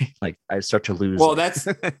 right? Like I start to lose. Well, that's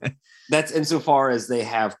insofar as they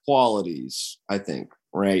have qualities, I think,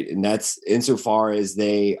 right? And that's insofar as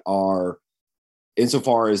the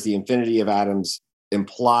infinity of atoms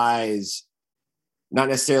implies not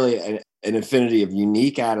necessarily an infinity of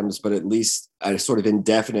unique atoms, but at least a sort of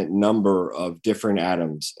indefinite number of different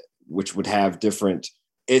atoms, which would have different.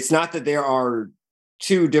 It's not that there are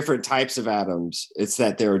two different types of atoms. It's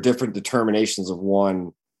that there are different determinations of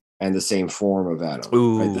one and the same form of atom.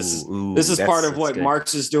 Right? This is part of what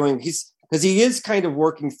Marx is doing. Because he is kind of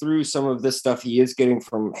working through some of this stuff he is getting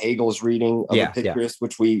from Hegel's reading of Epicurus,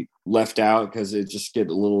 which we left out because it just get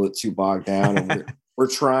a little bit too bogged down. And we're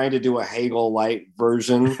trying to do a Hegel light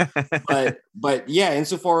version. but yeah,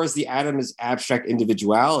 insofar as the atom is abstract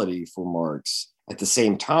individuality for Marx, at the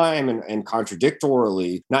same time and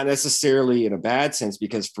contradictorily, not necessarily in a bad sense,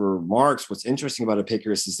 because for Marx, what's interesting about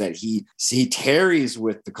Epicurus is that he tarries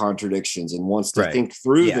with the contradictions and wants to think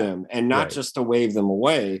through them and not just to wave them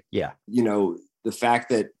away. Yeah. The fact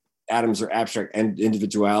that atoms are abstract and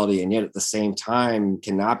individuality, and yet at the same time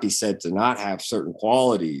cannot be said to not have certain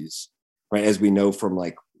qualities, right? As we know from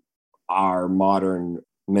like our modern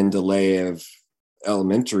Mendeleev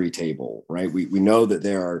elementary table, right? We know that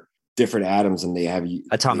there are different atoms and they have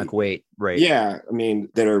atomic weight, right? Yeah, I mean,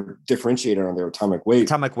 that are differentiated on their atomic weight.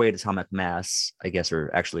 Atomic weight, atomic mass, I guess, are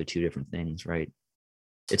actually two different things, right?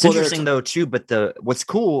 It's interesting though too, but what's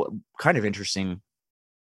cool, kind of interesting,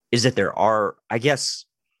 is that there are, I guess,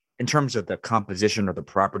 in terms of the composition or the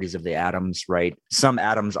properties of the atoms, right? Some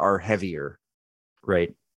atoms are heavier,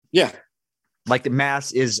 right? Yeah, like the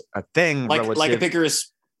mass is a thing, like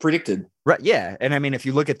Epicurus predicted. Right. Yeah. And I mean, if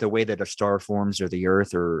you look at the way that a star forms or the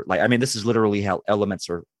earth, or like, I mean, this is literally how elements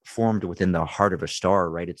are formed within the heart of a star,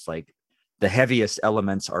 right? It's like the heaviest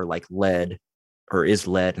elements are like lead, or is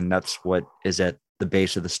lead. And that's what is at the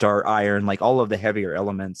base of the star. Iron, like all of the heavier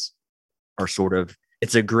elements are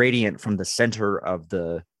it's a gradient from the center of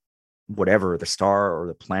the star or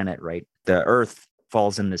the planet, right? The earth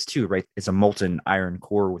falls in this too, right? It's a molten iron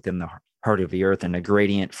core within the heart of the earth, and a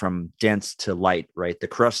gradient from dense to light, right? The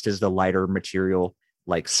crust is the lighter material,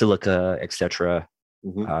 like silica, etc.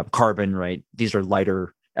 Carbon, right? These are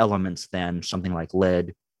lighter elements than something like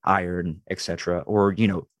lead, iron, etc. Or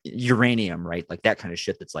uranium, right? Like that kind of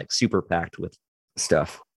shit that's like super packed with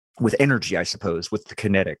stuff, with energy, I suppose, with the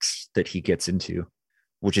kinetics that he gets into,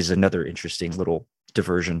 which is another interesting little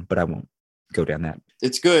diversion, but I won't go down that.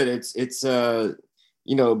 It's good. It's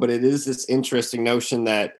but it is this interesting notion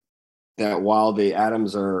that while the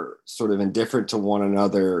atoms are sort of indifferent to one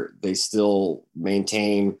another, they still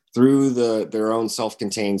maintain through their own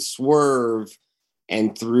self-contained swerve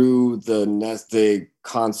and through the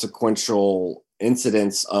consequential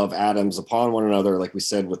incidence of atoms upon one another, like we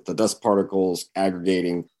said, with the dust particles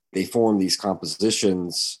aggregating, they form these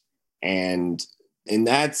compositions. And in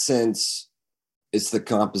that sense, it's the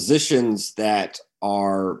compositions that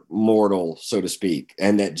are mortal, so to speak,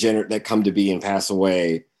 and that come to be and pass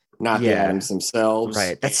away, not the atoms themselves.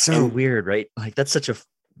 Right. That's so weird, right? Like, that's such a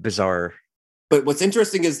bizarre. But what's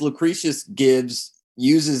interesting is Lucretius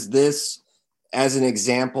uses this as an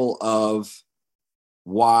example of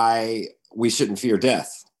why we shouldn't fear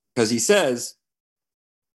death, because he says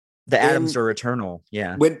the atoms are eternal.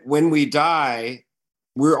 Yeah. When we die,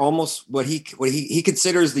 we're almost what he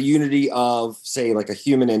considers the unity of, say, like a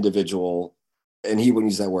human individual, and he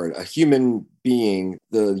wouldn't use that word, a human being.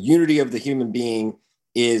 The unity of the human being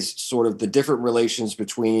is sort of the different relations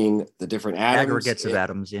between the different atoms, aggregates of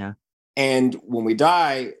atoms. Yeah. And when we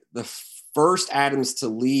die, the first atoms to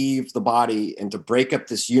leave the body and to break up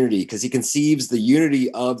this unity, because he conceives the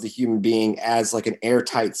unity of the human being as like an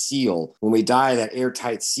airtight seal. When we die, that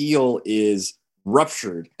airtight seal is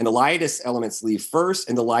ruptured, and the lightest elements leave first,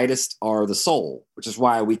 and the lightest are the soul, which is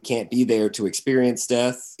why we can't be there to experience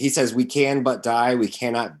death. He says we can but die, we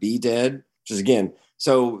cannot be dead, which is, again,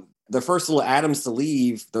 so the first little atoms to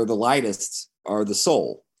leave, they're the lightest, are the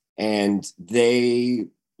soul, and they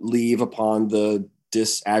leave upon the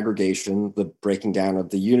disaggregation, the breaking down of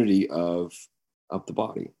the unity of the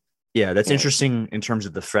body. Yeah, that's interesting in terms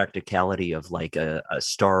of the practicality of like a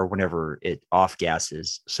star whenever it off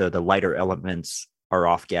gases. So the lighter elements are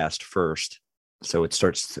off gassed first. So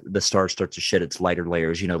the star starts to shed its lighter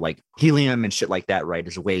layers, like helium and shit like that, right?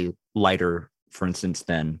 Is way lighter, for instance,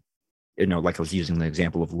 than, like I was using the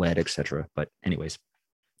example of lead, etc. But anyways,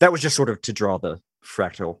 that was just sort of to draw the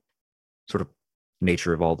fractal sort of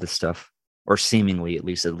nature of all this stuff, or seemingly at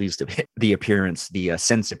least the appearance, the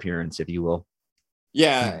sense appearance, if you will.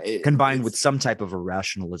 Yeah. Combined with some type of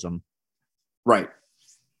irrationalism. Right.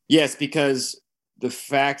 Yes, because the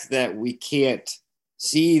fact that we can't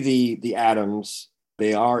see the atoms,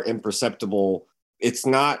 they are imperceptible. It's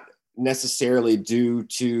not necessarily due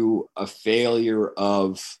to a failure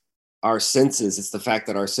of our senses. It's the fact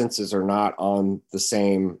that our senses are not on the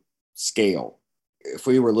same scale. If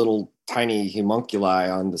we were little tiny homunculi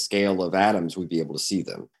on the scale of atoms, we'd be able to see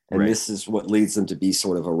them. And This is what leads them to be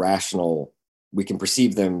sort of irrational. We can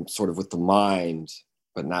perceive them sort of with the mind,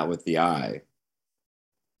 but not with the eye.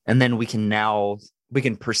 And then we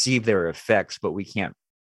can perceive their effects, but we can't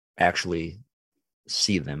actually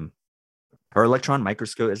see them. Our electron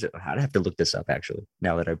microscope, I'd have to look this up, actually,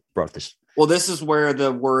 now that I brought this. Well, this is where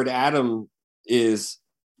the word atom is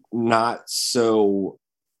not so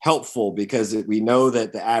helpful, because we know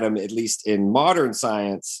that the atom, at least in modern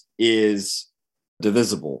science, is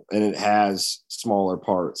divisible and it has smaller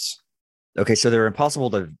parts. Okay, so they're impossible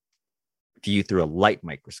to view through a light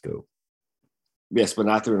microscope. Yes, but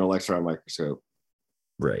not through an electron microscope.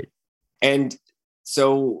 Right. And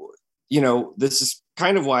so, this is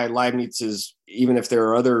kind of why Leibniz is, even if there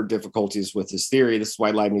are other difficulties with his theory, this is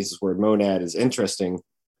why Leibniz's word monad is interesting.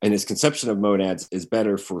 And his conception of monads is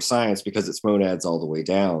better for science because it's monads all the way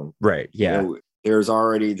down. Right, yeah. There's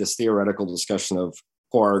already this theoretical discussion of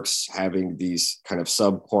quarks having these kind of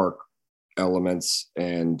sub-quark elements,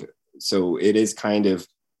 and so it is kind of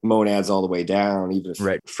monads all the way down, even if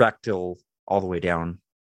fractal all the way down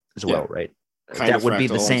as well, right? That would be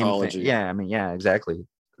the same ontology. Thing. Yeah, I mean, yeah, exactly.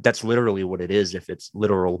 That's literally what it is if it's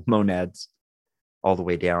literal monads all the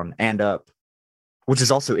way down and up, which is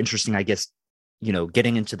also interesting, I guess,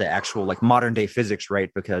 getting into the actual like modern day physics, right?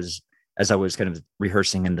 Because as I was kind of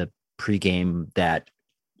rehearsing in the pregame that,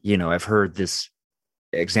 I've heard this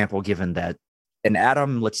example given that an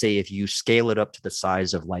atom, let's say if you scale it up to the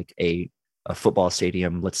size of like a football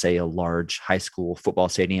stadium, let's say a large high school football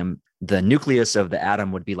stadium, the nucleus of the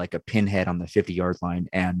atom would be like a pinhead on the 50-yard line.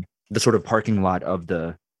 And the sort of parking lot of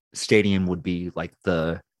the stadium would be like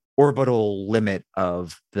the orbital limit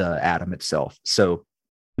of the atom itself. So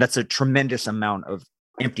that's a tremendous amount of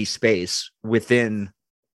empty space within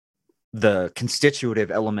the constitutive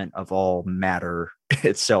element of all matter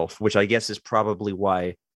itself, which I guess is probably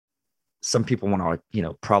why some people want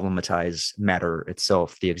to, problematize matter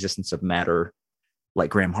itself, the existence of matter,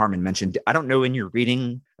 like Graham Harman mentioned. I don't know, in your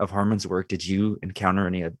reading of Harman's work, did you encounter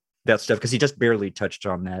any of that stuff? Because he just barely touched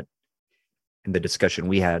on that in the discussion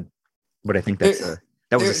we had. But I think that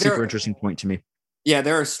was a super interesting point to me. Yeah,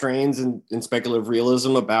 there are strains in speculative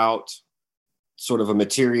realism about sort of a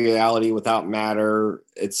materiality without matter,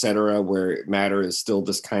 etc., where matter is still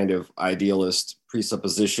this kind of idealist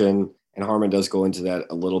presupposition. And Harman does go into that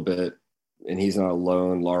a little bit. and he's not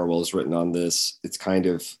alone. Laura has written on this. It's kind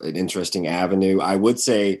of an interesting avenue. I would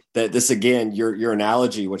say that this, again, your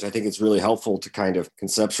analogy, which I think is really helpful to kind of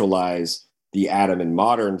conceptualize the atom in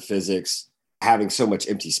modern physics, having so much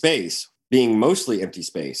empty space, being mostly empty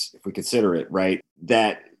space, if we consider it, right?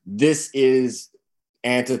 That this is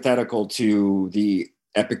antithetical to the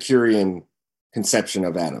Epicurean conception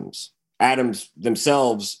of atoms. Atoms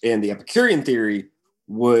themselves in the Epicurean theory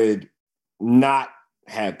would not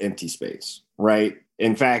have empty space, right?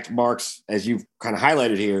 In fact, Marx, as you've kind of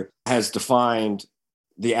highlighted here, has defined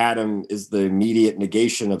the atom as the immediate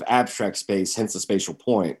negation of abstract space, hence the spatial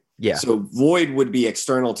point. Yeah. So void would be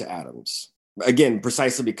external to atoms. Again,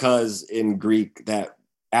 precisely because in Greek that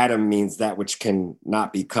atom means that which can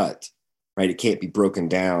not be cut, right? It can't be broken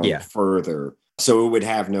down further. So it would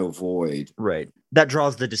have no void. Right. That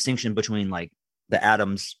draws the distinction between like the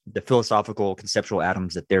atoms, the philosophical conceptual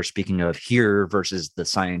atoms that they're speaking of here versus the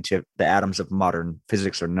scientific, the atoms of modern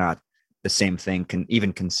physics are not the same thing,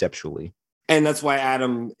 even conceptually. And that's why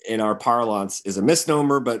atom in our parlance is a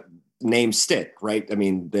misnomer, but names stick, right? I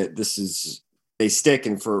mean, they stick,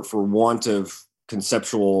 and for want of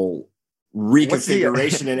conceptual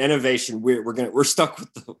reconfiguration and innovation, we're stuck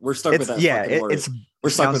with that. We're stuck with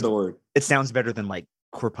the word. It sounds better than like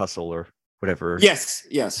corpuscle or whatever.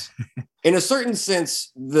 Yes. In a certain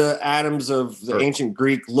sense, the atoms of the ancient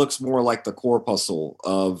Greek looks more like the corpuscle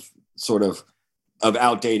of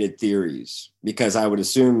outdated theories, because I would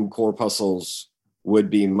assume corpuscles would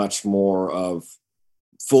be much more of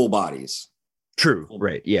full bodies. True.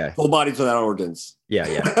 Right. Yeah. Full bodies without organs. Yeah.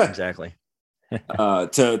 Exactly.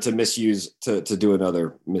 To misuse, to do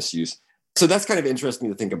another misuse. So that's kind of interesting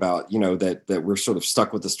to think about, that we're sort of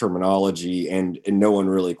stuck with this terminology and no one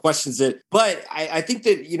really questions it. But I think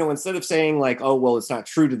that, instead of saying like, oh, well, it's not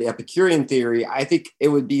true to the Epicurean theory, I think it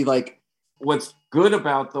would be like, what's good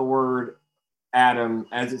about the word atom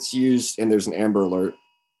as it's used, and there's an Amber Alert.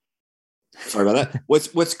 Sorry about that.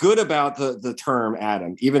 What's good about the term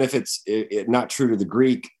atom, even if it's not true to the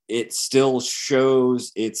Greek, it still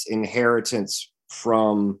shows its inheritance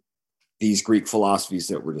from these Greek philosophies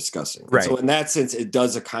that we're discussing. Right. So in that sense, it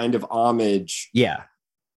does a kind of homage. Yeah.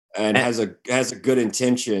 And has a good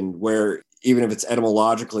intention, where even if it's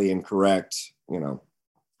etymologically incorrect,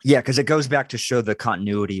 Yeah, because it goes back to show the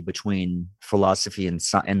continuity between philosophy and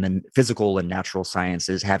the physical and natural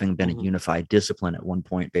sciences having been a unified discipline at one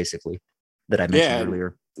point, basically, that I mentioned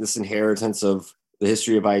earlier. This inheritance of the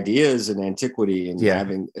history of ideas and antiquity, and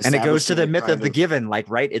and it goes to the myth of the given, like,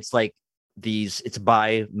 right? It's like it's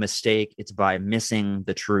by mistake, it's by missing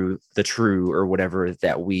the true or whatever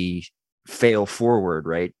that we fail forward,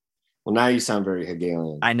 right? Well, now you sound very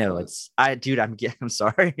Hegelian. I know I'm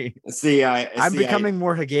sorry. I'm becoming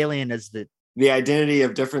more Hegelian as the identity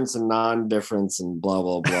of difference and non-difference and blah,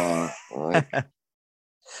 blah,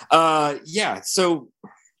 blah. So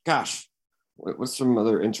gosh, what's some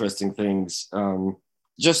other interesting things?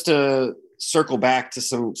 Just to circle back to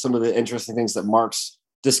some of the interesting things that Marx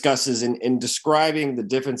discusses in describing the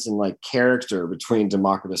difference in like character between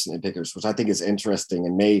Democritus and Epicurus, which I think is interesting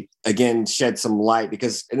and may again shed some light,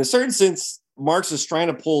 because in a certain sense, Marx is trying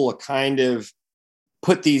to pull a kind of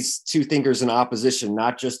put these two thinkers in opposition,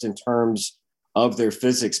 not just in terms of their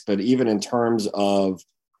physics, but even in terms of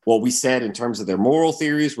what we said in terms of their moral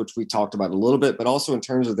theories, which we talked about a little bit, but also in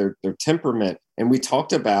terms of their temperament. And we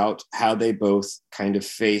talked about how they both kind of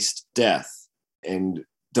faced death. And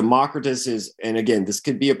Democritus is, and again, this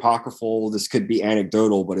could be apocryphal, this could be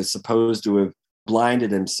anecdotal, but is supposed to have blinded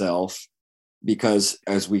himself because,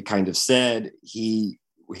 as we kind of said, he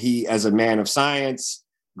as a man of science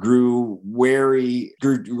grew wary,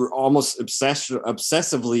 grew almost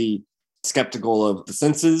obsessively skeptical of the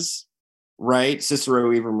senses, right?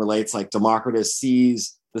 Cicero even relates like Democritus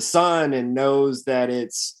sees the sun and knows that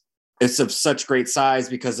it's of such great size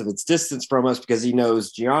because of its distance from us, because he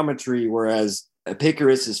knows geometry, whereas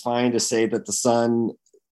Epicurus is fine to say that the sun,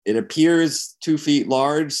 it appears 2 feet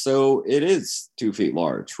large, so it is 2 feet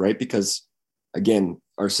large, right? Because again,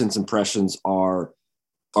 our sense impressions are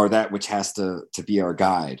that which has to be our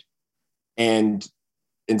guide. And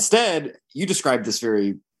instead, you described this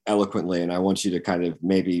very eloquently, and I want you to kind of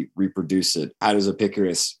maybe reproduce it. How does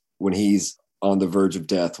Epicurus, when he's on the verge of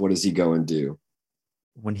death, what does he go and do?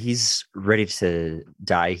 When he's ready to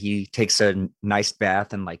die, he takes a nice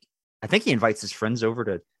bath and I think he invites his friends over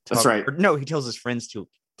to talk. That's right. No, he tells his friends to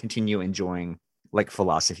continue enjoying like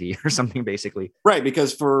philosophy or something, basically. Right,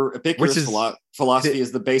 because for Epicurus, philosophy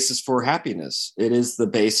is the basis for happiness. It is the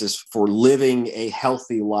basis for living a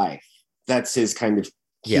healthy life. That's his kind of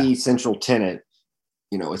key central tenet.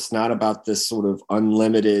 it's not about this sort of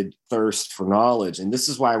unlimited thirst for knowledge. And this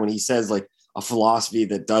is why when he says like a philosophy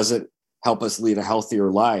that doesn't help us lead a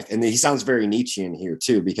healthier life, and he sounds very Nietzschean here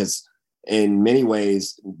too, because in many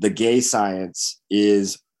ways, the gay science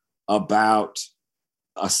is about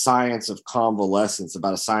a science of convalescence,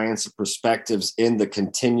 about a science of perspectives in the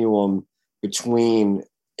continuum between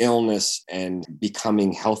illness and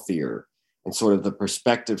becoming healthier, and sort of the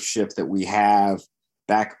perspective shift that we have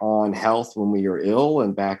back on health when we are ill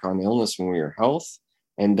and back on illness when we are health.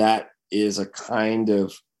 And that is a kind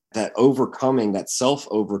of that overcoming, that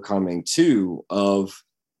self-overcoming too of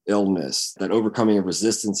illness, that overcoming of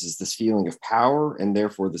resistance is this feeling of power and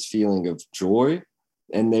therefore this feeling of joy.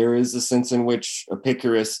 And there is a sense in which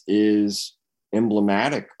Epicurus is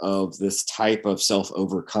emblematic of this type of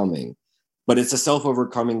self-overcoming, but it's a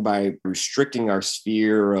self-overcoming by restricting our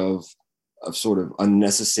sphere of sort of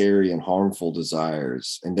unnecessary and harmful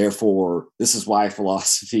desires. And therefore, this is why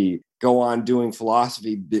philosophy, go on doing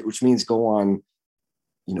philosophy, which means go on,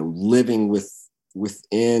 living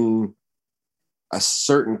within a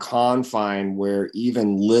certain confine where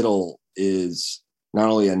even little is not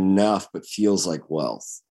only enough, but feels like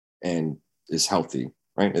wealth and is healthy,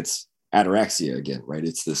 right? It's ataraxia again, right?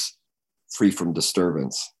 It's this free from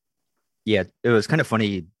disturbance. Yeah, it was kind of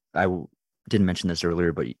funny. I didn't mention this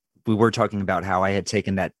earlier, but we were talking about how I had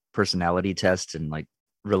taken that personality test and like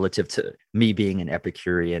relative to me being an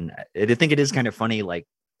Epicurean. I think it is kind of funny like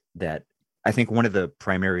that. I think one of the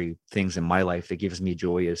primary things in my life that gives me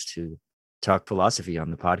joy is to talk philosophy on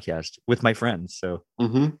the podcast with my friends. So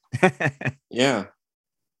yeah.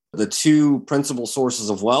 The two principal sources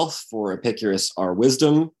of wealth for Epicurus are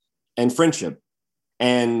wisdom and friendship.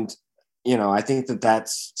 And, I think that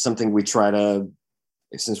that's something we try to,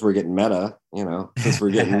 since we're getting meta, since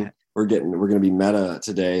we're going to be meta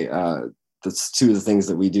today. That's two of the things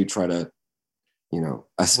that we do try to,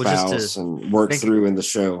 espouse and work through in the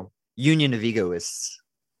show. Union of egoists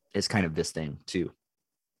is kind of this thing too.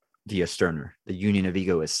 Via Stirner, the union of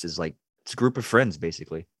egoists is like, it's a group of friends,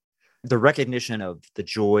 basically. The recognition of the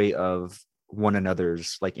joy of one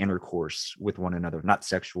another's like intercourse with one another, not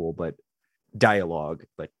sexual, but dialogue,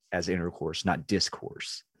 but as intercourse, not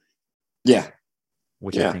discourse. Yeah.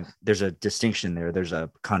 Which I think there's a distinction there. There's a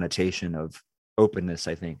connotation of openness.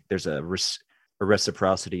 I think there's a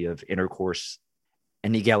reciprocity of intercourse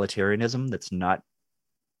and egalitarianism that's not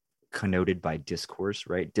connoted by discourse,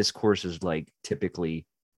 right? Discourse is like typically,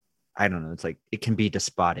 I don't know, it's like it can be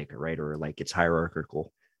despotic, right? Or like it's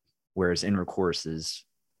hierarchical, whereas intercourse is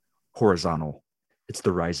horizontal. It's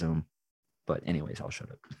the rhizome. But anyways, I'll shut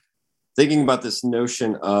up. Thinking about this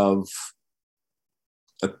notion of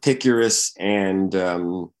Epicurus and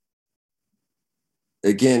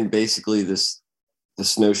again, basically this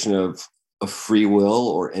notion of free will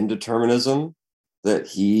or indeterminism that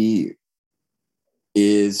he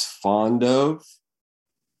is fond of.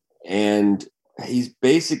 And he's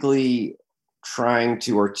basically trying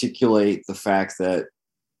to articulate the fact that,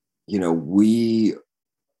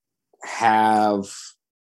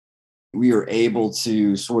 we are able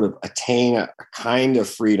to sort of attain a kind of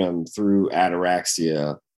freedom through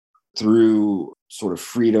ataraxia, through sort of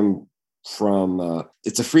freedom from,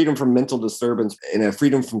 it's a freedom from mental disturbance and a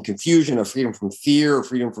freedom from confusion, a freedom from fear, a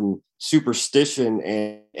freedom from superstition.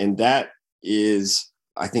 And that is,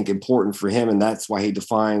 I think, important for him. And that's why he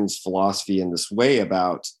defines philosophy in this way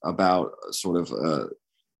about sort of,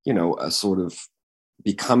 a sort of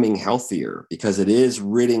becoming healthier, because it is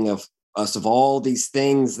ridding of us of all these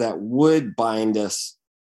things that would bind us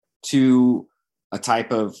to a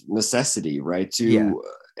type of necessity, right?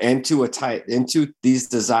 Into these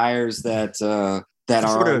desires that are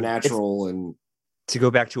unnatural. And to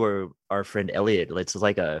go back to our friend Elliot, it's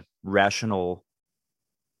like a rational,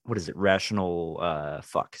 what is it? Rational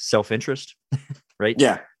self-interest, right?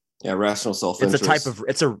 Yeah. Rational self-interest.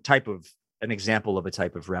 An example of a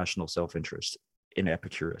type of rational self-interest in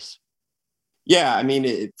Epicurus. Yeah, I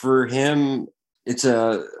mean, for him, it's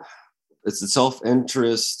a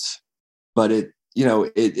self-interest, but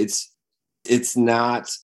it's not.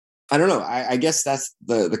 I don't know. I guess that's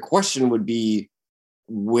the question would be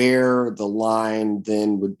where the line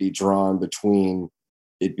then would be drawn between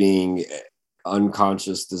it being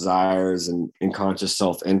unconscious desires and unconscious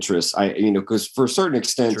self-interest. Because for a certain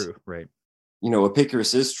extent, true, right?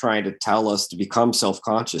 Epicurus is trying to tell us to become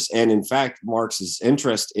self-conscious. And in fact, Marx's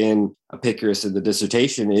interest in Epicurus in the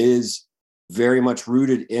dissertation is very much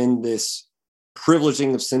rooted in this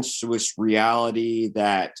privileging of sensuous reality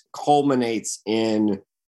that culminates in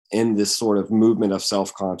this sort of movement of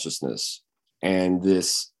self-consciousness and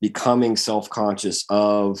this becoming self-conscious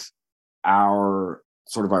of our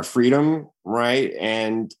sort of our freedom, right?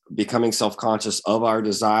 And becoming self-conscious of our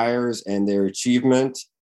desires and their achievement,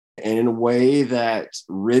 and in a way that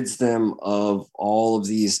rids them of all of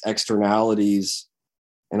these externalities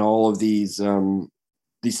and all of these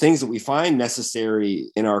things that we find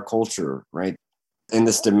necessary in our culture, right? And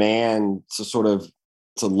this demand to sort of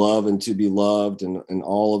to love and to be loved, and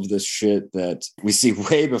all of this shit that we see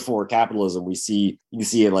way before capitalism. You see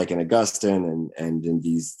it like in Augustine and in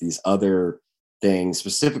these other things,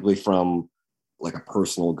 specifically from like a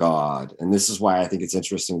personal God. And this is why I think it's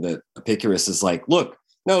interesting that Epicurus is like, look,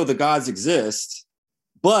 no, the gods exist,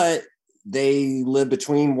 but they live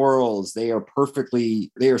between worlds. They are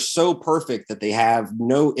so perfect that they have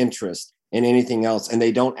no interest in anything else. And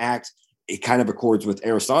they don't act. It kind of accords with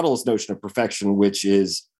Aristotle's notion of perfection, which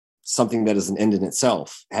is something that is an end in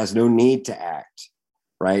itself, has no need to act,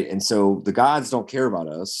 right? And so the gods don't care about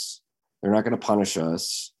us. They're not going to punish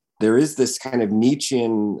us. There is this kind of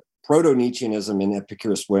Nietzschean, proto-Nietzscheanism in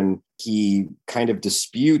Epicurus when he kind of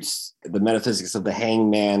disputes the metaphysics of the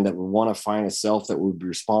hangman that would want to find a self that would be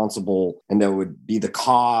responsible and that would be the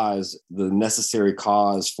cause, the necessary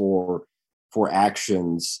cause for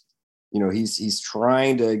actions. You know, he's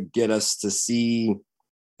trying to get us to see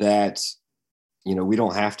that, you know, we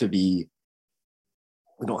don't have to be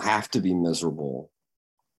miserable.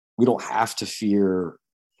 We don't have to fear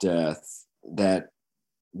death. That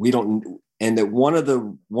we don't, and that one of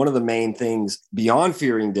the main things beyond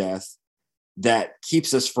fearing death that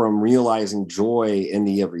keeps us from realizing joy in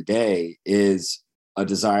the everyday is a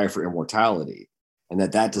desire for immortality, and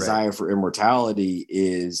that desire for immortality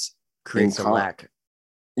is creates a lack.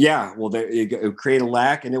 Yeah, well, it would create a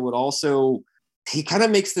lack, and it would also, he kind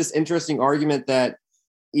of makes this interesting argument that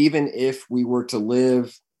even if we were to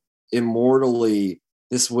live immortally,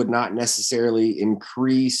 this would not necessarily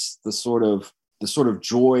increase the sort of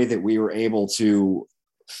joy that we were able to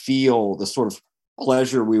feel, the sort of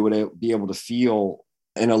pleasure we would be able to feel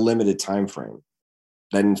in a limited time frame.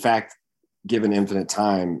 That in fact, given infinite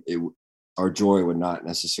time, our joy would not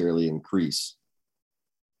necessarily increase.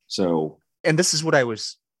 So, and this is what I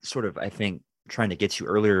was sort of, I think, trying to get to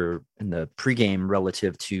earlier in the pregame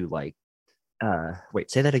relative to like, wait,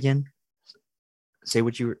 say that again. Say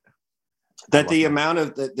what you were. That the amount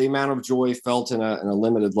of joy felt in a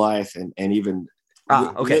limited life, and even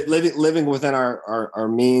living within our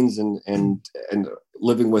means and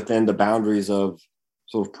living within the boundaries of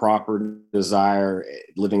sort of proper desire,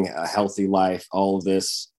 living a healthy life, all of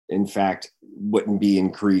this, in fact, wouldn't be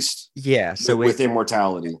increased. Yeah. So with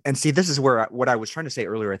immortality. And see, this is where what I was trying to say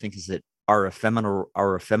earlier, I think, is that our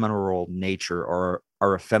ephemeral nature, or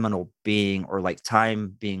our ephemeral being, or like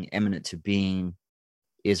time being imminent to being,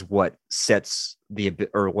 is what sets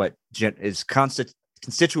what is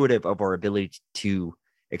constitutive of our ability to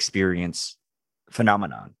experience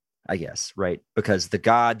phenomenon, I guess, right? Because the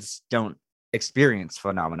gods don't experience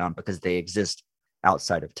phenomenon because they exist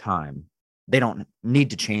outside of time. They don't need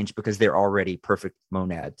to change because they're already perfect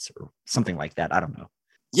monads or something like that. I don't know.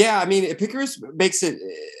 Yeah, I mean, Epicurus makes it,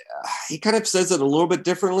 he kind of says it a little bit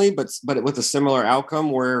differently, but with a similar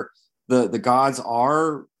outcome where the gods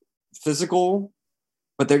are physical,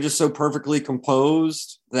 but they're just so perfectly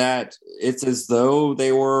composed that it's as though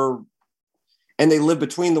they were, and they live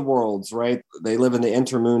between the worlds, right? They live in the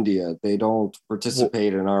intermundia. They don't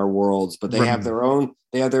participate in our worlds, but they have their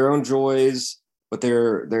own joys, but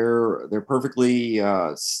they're perfectly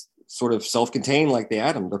sort of self-contained like the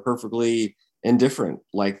atom. They're perfectly indifferent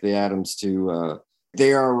like the atoms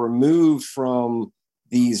they are removed from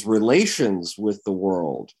these relations with the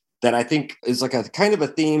world that I think is like a kind of a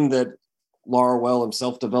theme that Laruelle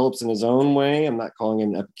himself develops in his own way. I'm not calling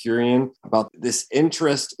him Epicurean, about this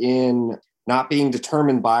interest in not being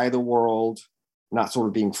determined by the world, not sort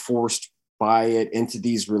of being forced by it into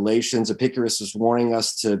these relations. Epicurus is wanting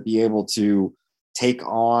us to be able to take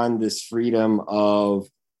on this freedom of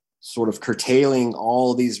sort of curtailing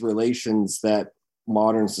all these relations that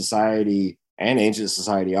modern society and ancient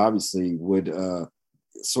society obviously would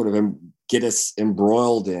sort of get us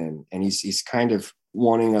embroiled in. And he's kind of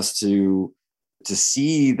wanting us to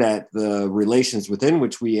see that the relations within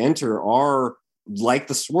which we enter are, like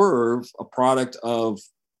the swerve, a product of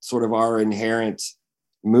sort of our inherent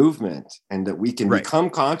movement, and that we can become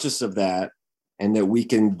conscious of that, and that we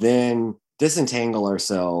can then disentangle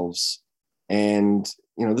ourselves. And,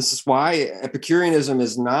 you know, this is why Epicureanism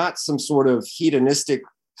is not some sort of hedonistic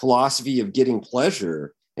philosophy of getting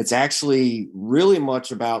pleasure. It's actually really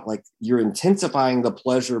much about, like, you're intensifying the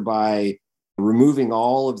pleasure by removing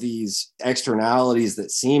all of these externalities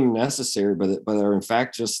that seem necessary, but are in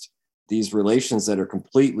fact just these relations that are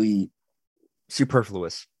completely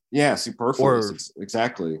superfluous. Yeah, superfluous.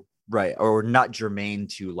 Exactly. Right. Or not germane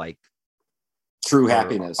to like true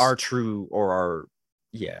happiness. Our true or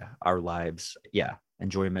our lives. Yeah.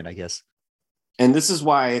 Enjoyment, I guess. And this is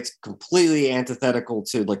why it's completely antithetical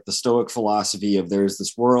to like the Stoic philosophy of there's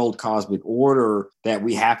this world cosmic order that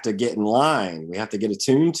we have to get in line. We have to get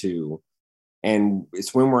attuned to. And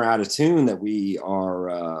it's when we're out of tune that we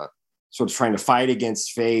are sort of trying to fight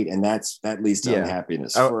against fate. And that leads to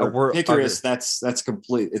unhappiness. For Icarus, it's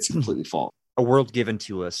completely false. A world given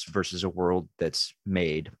to us versus a world that's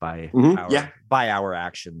made by our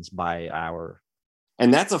actions, by our.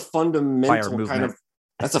 And that's a fundamental kind of,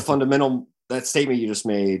 that statement you just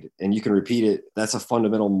made, and you can repeat it. That's a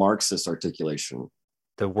fundamental Marxist articulation.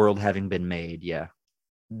 The world having been made. Yeah.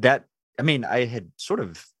 I had sort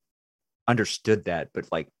of understood that, but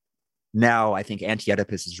like now I think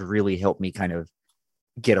Anti-Oedipus has really helped me kind of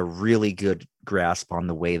get a really good grasp on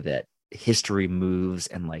the way that history moves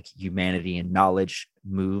and like humanity and knowledge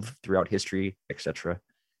move throughout history, etc.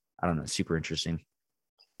 I don't know. Super interesting.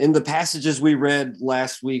 In the passages we read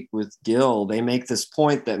last week with Gil, they make this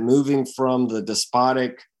point that moving from the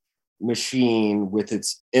despotic machine with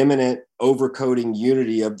its imminent overcoating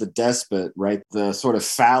unity of the despot, right? The sort of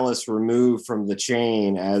phallus removed from the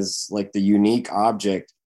chain as like the unique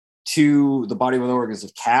object, to the body with organs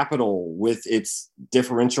of capital with its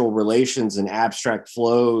differential relations and abstract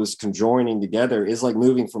flows conjoining together is like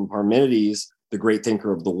moving from Parmenides, the great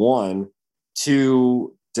thinker of the one,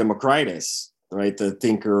 to Democritus, right? The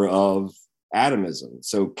thinker of atomism.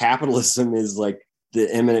 So capitalism is like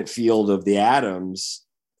the imminent field of the atoms,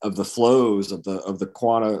 of the flows, of the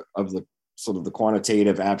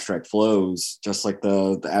quantitative abstract flows, just like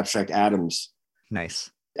the abstract atoms.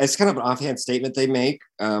 Nice. It's kind of an offhand statement they make,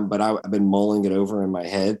 but I've been mulling it over in my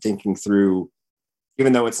head, thinking through,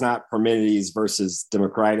 even though it's not Parmenides versus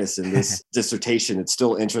Democritus in this dissertation, it's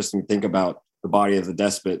still interesting to think about the body of the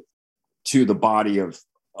despot to the body of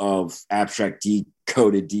abstract,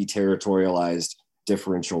 decoded, deterritorialized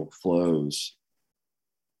differential flows.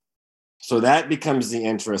 So that becomes the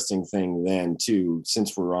interesting thing then, too,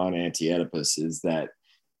 since we're on Anti-Oedipus, is that,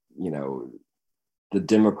 the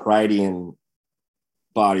Democritean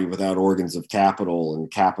body without organs of capital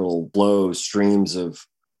and capital flows, streams of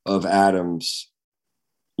atoms,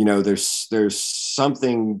 there's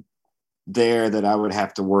something there that I would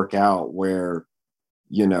have to work out where,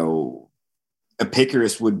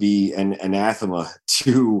 Epicurus would be an anathema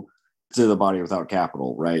to the body without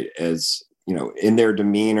capital, right? As, in their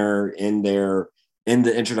demeanor, in the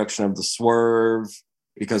introduction of the swerve,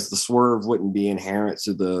 because the swerve wouldn't be inherent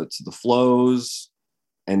to the flows,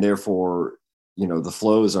 and therefore, the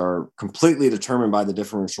flows are completely determined by the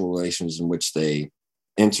differential relations in which they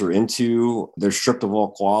enter into. They're stripped of all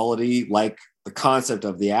quality, like the concept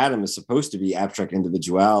of the atom is supposed to be abstract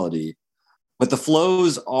individuality. But the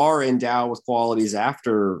flows are endowed with qualities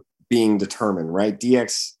after being determined, right?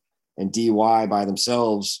 Dx and dy by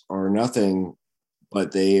themselves are nothing,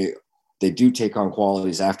 but they do take on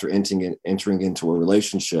qualities after entering into a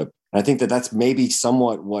relationship. And I think that that's maybe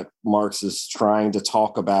somewhat what Marx is trying to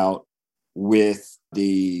talk about with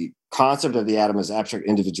the concept of the atom as abstract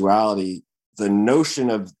individuality. The notion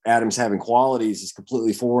of atoms having qualities is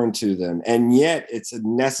completely foreign to them. And yet it's a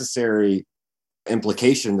necessary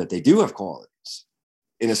implication that they do have qualities.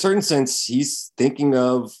 In a certain sense, he's thinking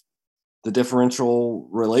of the differential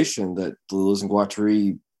relation that Deleuze and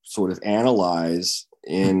Guattari sort of analyze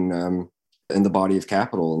in the body of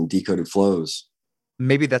capital and decoded flows.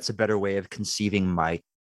 Maybe that's a better way of conceiving my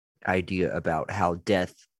idea about how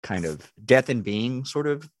death and being sort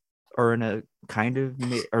of are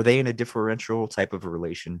are they in a differential type of a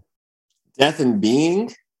relation? Death and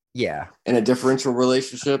being? Yeah. In a differential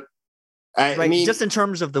relationship? I mean, just in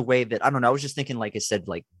terms of the way that, I don't know, I was just thinking, like I said,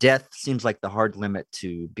 like death seems like the hard limit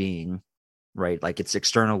to being, right? Like its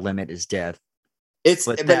external limit is death.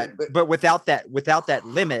 But without that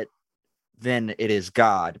limit, then it is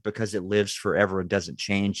God, because it lives forever and doesn't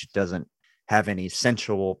change. It doesn't have any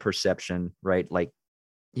sensual perception, right? Like,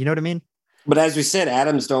 you know what I mean? But as we said,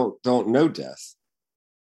 atoms don't know death.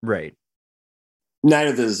 Right.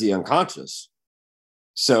 Neither does the unconscious.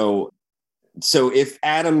 So if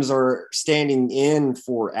atoms are standing in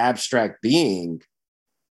for abstract being,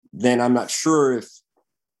 then I'm not sure if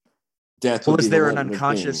death. Well, is there an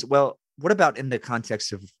unconscious? Well, what about in the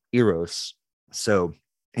context of Eros? So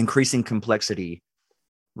increasing complexity,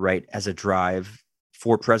 right, as a drive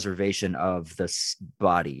for preservation of this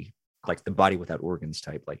body, like the body without organs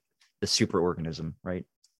type, like the superorganism, right?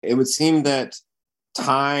 It would seem that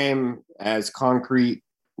time as concrete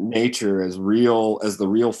nature as real as the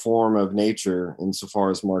real form of nature, insofar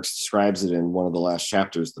as Marx describes it in one of the last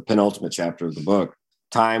chapters, the penultimate chapter of the book,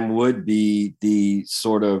 time would be the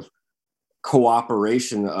sort of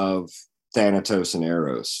cooperation of Thanatos and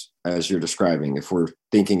Eros, as you're describing, if we're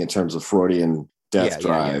thinking in terms of Freudian death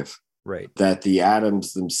drive. Yeah. Right. That the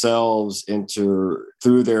atoms themselves enter,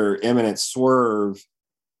 through their immanent swerve,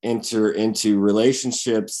 enter into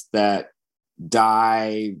relationships that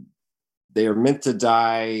die. They are meant to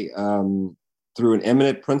die through an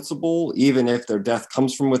immanent principle, even if their death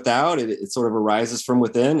comes from without. It sort of arises from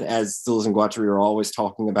within, as Deleuze and Guattari are always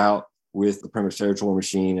talking about with the primitive territorial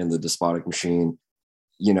machine and the despotic machine,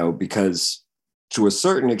 because to a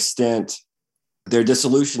certain extent, their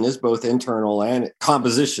dissolution is both internal and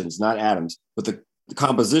compositions, not atoms. But the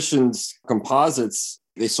composites,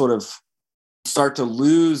 they sort of start to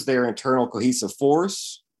lose their internal cohesive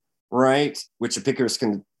force, right? Which Epicurus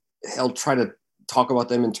he'll try to talk about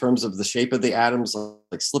them in terms of the shape of the atoms,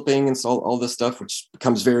 like slipping and so all this stuff, which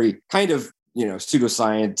becomes very kind of,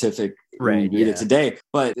 pseudoscientific when you read it today.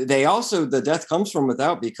 But the death comes from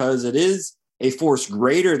without, because it is a force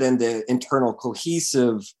greater than the internal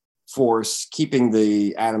cohesive force keeping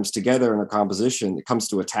the atoms together in a composition. It comes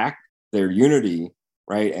to attack their unity,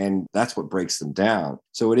 right? And that's what breaks them down.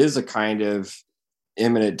 So it is a kind of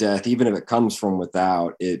imminent death, even if it comes from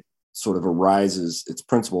without. It sort of arises, its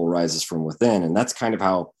principle arises from within. And that's kind of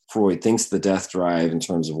how Freud thinks the death drive in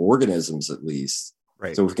terms of organisms, at least.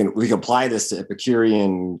 Right. So we can apply this to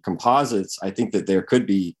Epicurean composites. I think that there could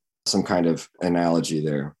be some kind of analogy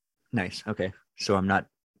there. Nice. Okay. So I'm not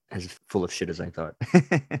as full of shit as I thought.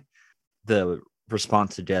 The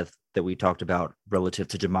response to death that we talked about relative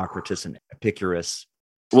to Democritus and Epicurus.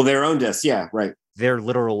 Well, their own deaths. Yeah, right. Their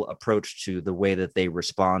literal approach to the way that they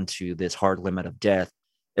respond to this hard limit of death.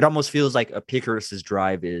 It almost feels like Epicurus's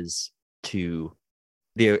drive is to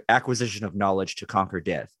the acquisition of knowledge to conquer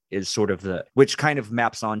death, is sort of which kind of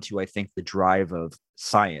maps onto, I think, the drive of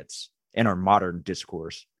science in our modern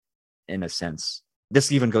discourse, in a sense.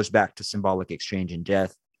 This even goes back to symbolic exchange in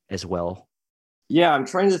death as well. Yeah, I'm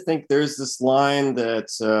trying to think. There's this line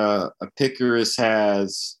that Epicurus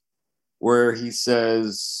has where he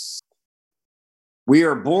says, "We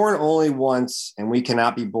are born only once, and we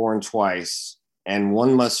cannot be born twice, and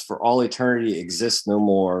one must for all eternity exist no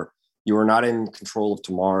more. You are not in control of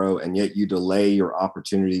tomorrow, and yet you delay your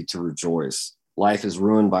opportunity to rejoice. Life is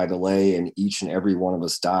ruined by delay, and each and every one of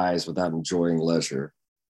us dies without enjoying leisure."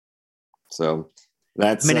 So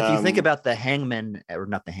that's, if you think about the hangman, or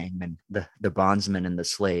not the hangman, the bondsman and the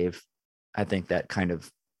slave, I think that kind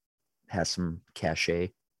of has some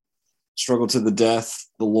cachet. Struggle to the death.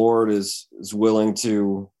 The Lord is willing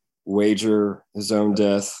to wager his own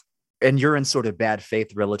death. And you're in sort of bad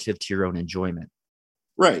faith relative to your own enjoyment.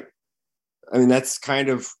 Right. I mean, that's kind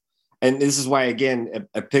of, and this is why, again,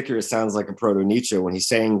 Epicurus sounds like a proto-Nietzsche when he's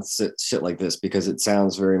saying shit like this, because it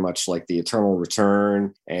sounds very much like the eternal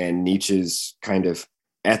return and Nietzsche's kind of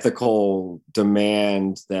ethical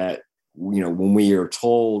demand that, when we are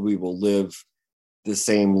told we will live the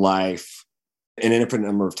same life an infinite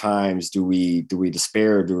number of times, do we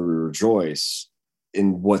despair, do we rejoice?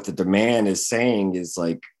 And what the demand is saying is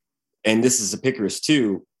like, and this is Epicurus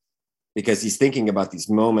too, because he's thinking about these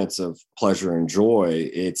moments of pleasure and joy.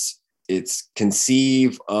 It's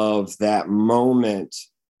conceive of that moment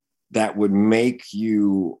that would make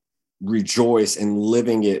you rejoice in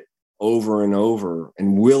living it over and over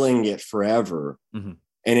and willing it forever. Mm-hmm.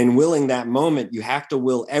 And in willing that moment, you have to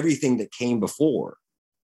will everything that came before.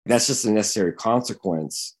 That's just a necessary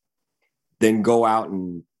consequence. Then go out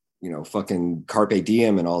and, fucking carpe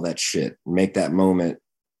diem and all that shit. Make that moment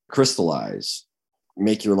crystallize.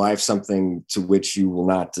 Make your life something to which you will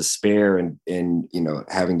not despair and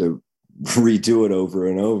having to redo it over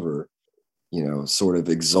and over, sort of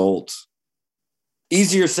exult.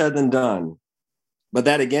 Easier said than done. But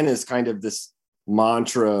that again is kind of this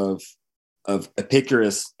mantra of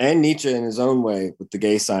Epicurus and Nietzsche in his own way with the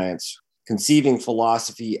gay science, conceiving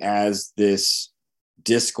philosophy as this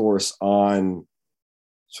discourse on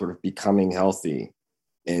sort of becoming healthy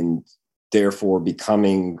and therefore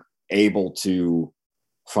becoming able to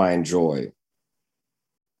find joy.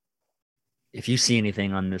 If you see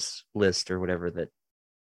anything on this list or whatever that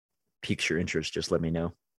piques your interest, just let me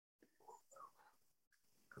know.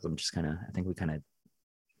 Because I think we kind of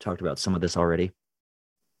talked about some of this already.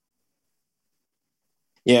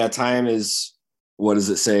 Yeah, time is, what does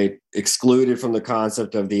it say? Excluded from the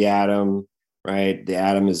concept of the atom, right? The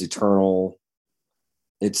atom is eternal.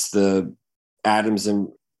 It's the atoms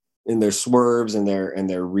in their swerves and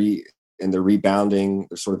their rebounding,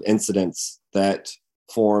 their sort of incidents that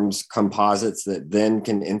forms composites that then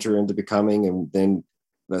can enter into becoming, and then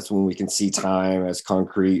that's when we can see time as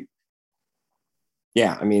concrete.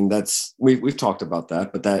 Yeah, I mean, that's we've talked about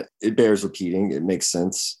that, but that it bears repeating. It makes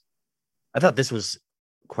sense. I thought this was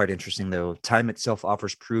quite interesting, though. Time itself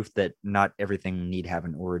offers proof that not everything need have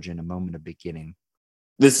an origin, a moment of beginning.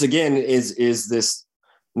 This again is this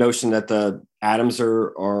notion that the atoms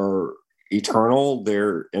are eternal,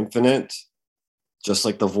 they're infinite, just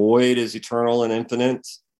like the void is eternal and infinite.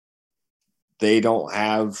 They don't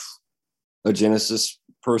have a genesis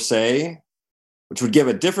per se, which would give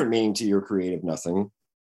a different meaning to your creative nothing.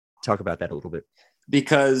 Talk about that a little bit.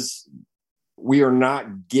 Because we are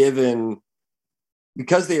not given,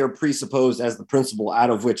 because they are presupposed as the principle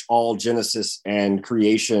out of which all genesis and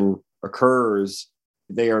creation occurs,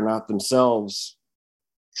 they are not themselves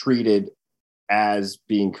treated as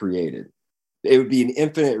being created. It would be an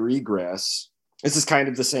infinite regress. This is kind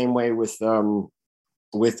of the same way with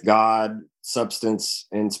God, substance,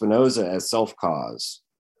 and Spinoza as self-cause,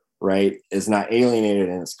 right? Is not alienated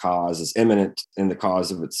in its cause, is immanent in the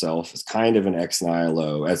cause of itself, is kind of an ex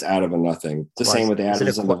nihilo, as out of a nothing. The same with the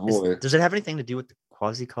atoms and the void. Does it have anything to do with the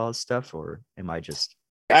quasi-cause stuff, or am I just...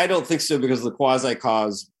 I don't think so, because the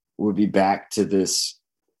quasi-cause would be back to this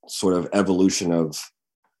sort of evolution of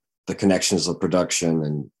the connections of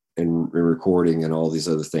production and recording and all these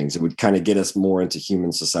other things. It would kind of get us more into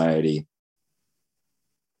human society.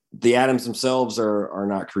 The atoms themselves are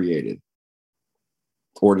not created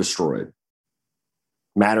or destroyed.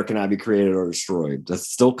 Matter cannot be created or destroyed. That's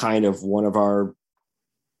still kind of one of our,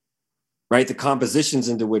 right? The compositions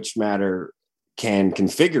into which matter can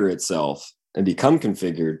configure itself and become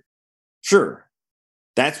configured. Sure.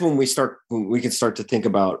 That's when we can start to think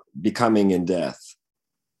about becoming and death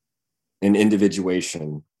and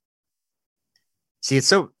individuation. See, it's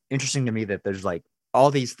so interesting to me that there's like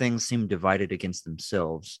all these things seem divided against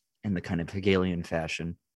themselves in the kind of Hegelian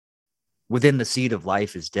fashion. Within the seed of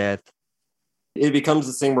life is death. It becomes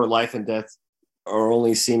the thing where life and death are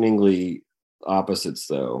only seemingly opposites,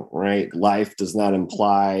 though, right? Life does not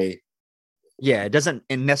imply... Yeah, it doesn't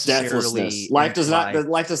necessarily... Life does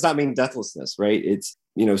not mean deathlessness, right? It's,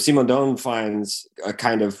 Simondon finds a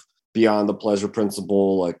kind of beyond the pleasure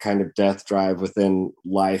principle, a kind of death drive within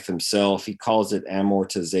life himself. He calls it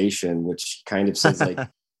amortization, which kind of says like,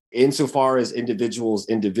 insofar as individuals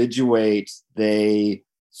individuate, they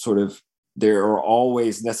there are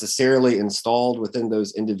always necessarily installed within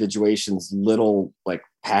those individuations little like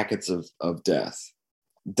packets of death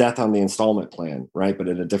on the installment plan, right? But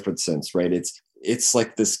in a different sense, right? It's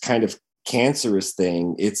like this kind of cancerous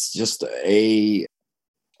thing. It's just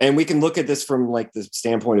and we can look at this from like the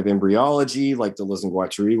standpoint of embryology, like Deleuze and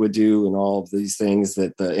Guattari would do, and all of these things,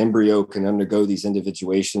 that the embryo can undergo these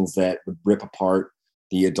individuations that would rip apart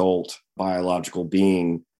the adult biological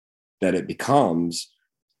being that it becomes.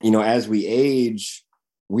 As we age,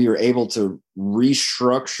 we are able to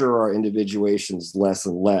restructure our individuations less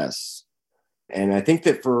and less. And I think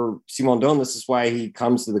that for Simondon, this is why he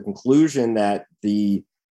comes to the conclusion that the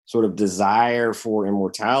sort of desire for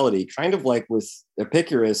immortality, kind of like with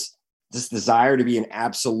Epicurus, this desire to be an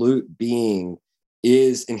absolute being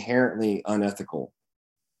is inherently unethical.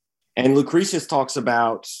 And Lucretius talks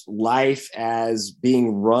about life as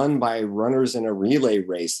being run by runners in a relay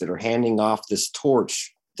race that are handing off this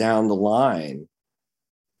torch down the line.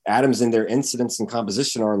 Atoms in their incidence and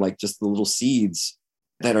composition are like just the little seeds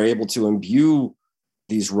that are able to imbue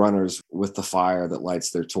these runners with the fire that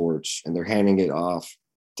lights their torch, and they're handing it off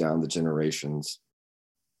down the generations.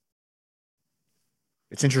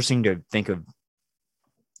 It's interesting to think of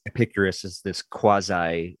Epicurus as this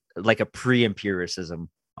quasi, like a pre-empiricism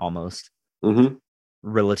almost,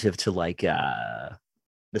 relative to like the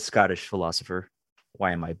Scottish philosopher.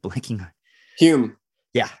 Why am I blanking? Hume.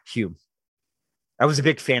 Yeah, Hume. I was a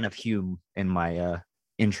big fan of Hume in my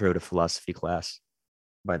intro to philosophy class,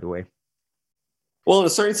 by the way. Well, in a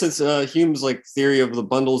certain sense, Hume's like theory of the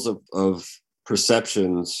bundles of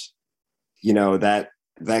perceptions, that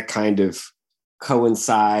kind of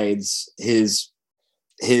coincides.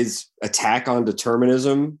 His attack on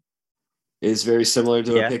determinism is very similar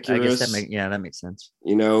to Epicurus. I guess that makes sense.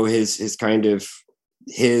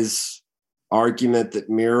 His argument that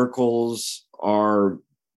miracles are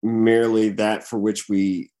merely that for which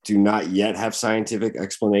we do not yet have scientific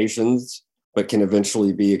explanations, but can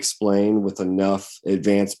eventually be explained with enough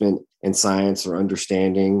advancement in science or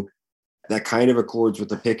understanding. That kind of accords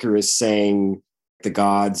with Epicurus saying the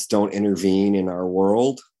gods don't intervene in our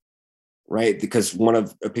world, right? Because one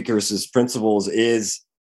of Epicurus's principles is,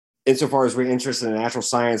 insofar as we're interested in natural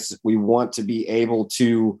science, we want to be able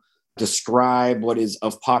to describe what is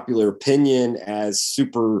of popular opinion as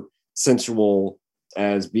super sensual,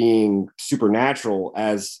 as being supernatural,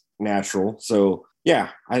 as natural. So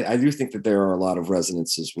yeah, I do think that there are a lot of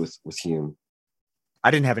resonances with Hume.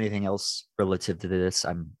 I didn't have anything else relative to this.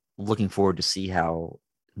 I'm looking forward to see how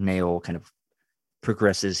Nail kind of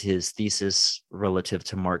progresses his thesis relative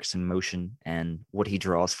to Marx in Motion and what he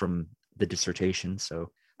draws from the dissertation.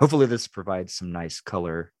 So hopefully this provides some nice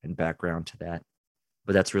color and background to that.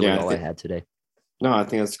 But that's really all I had today. No, I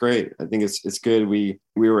think that's great. I think it's good. We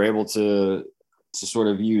were able to sort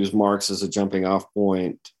of use Marx as a jumping off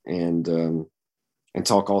point and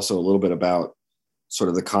talk also a little bit about sort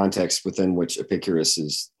of the context within which Epicurus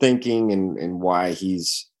is thinking and why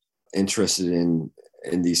he's interested in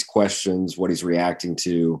these questions, what he's reacting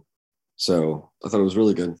to. So I thought it was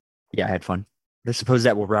really good. Yeah, I had fun. I suppose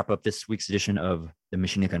that will wrap up this week's edition of the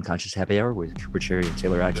Machinic Unconscious Happy Hour with Cooper Cherry and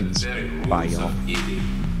Taylor Atkins. Bye, y'all.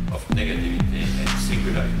 Of negativity and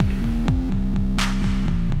singularity,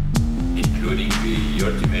 including the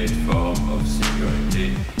ultimate form of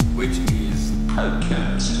singularity, which is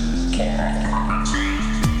unconscious character.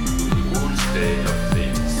 To the whole state of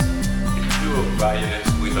things, the pure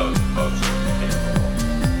violence without object anymore.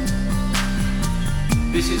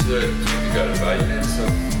 This is the typical violence of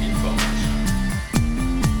information.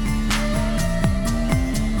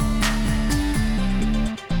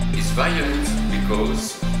 It's violent because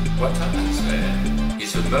what happens there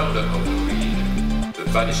is a murder of the real, the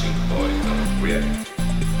vanishing point of reality.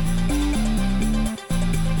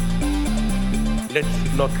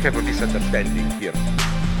 Let's not have a misunderstanding here.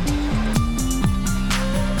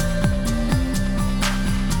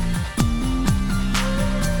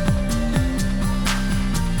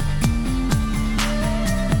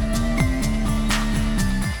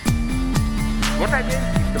 What I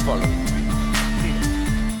meant is the following.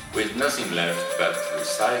 With nothing left but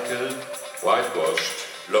recycled, whitewashed,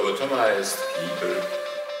 lobotomized people,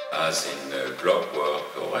 as in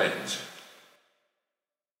Clockwork Orange.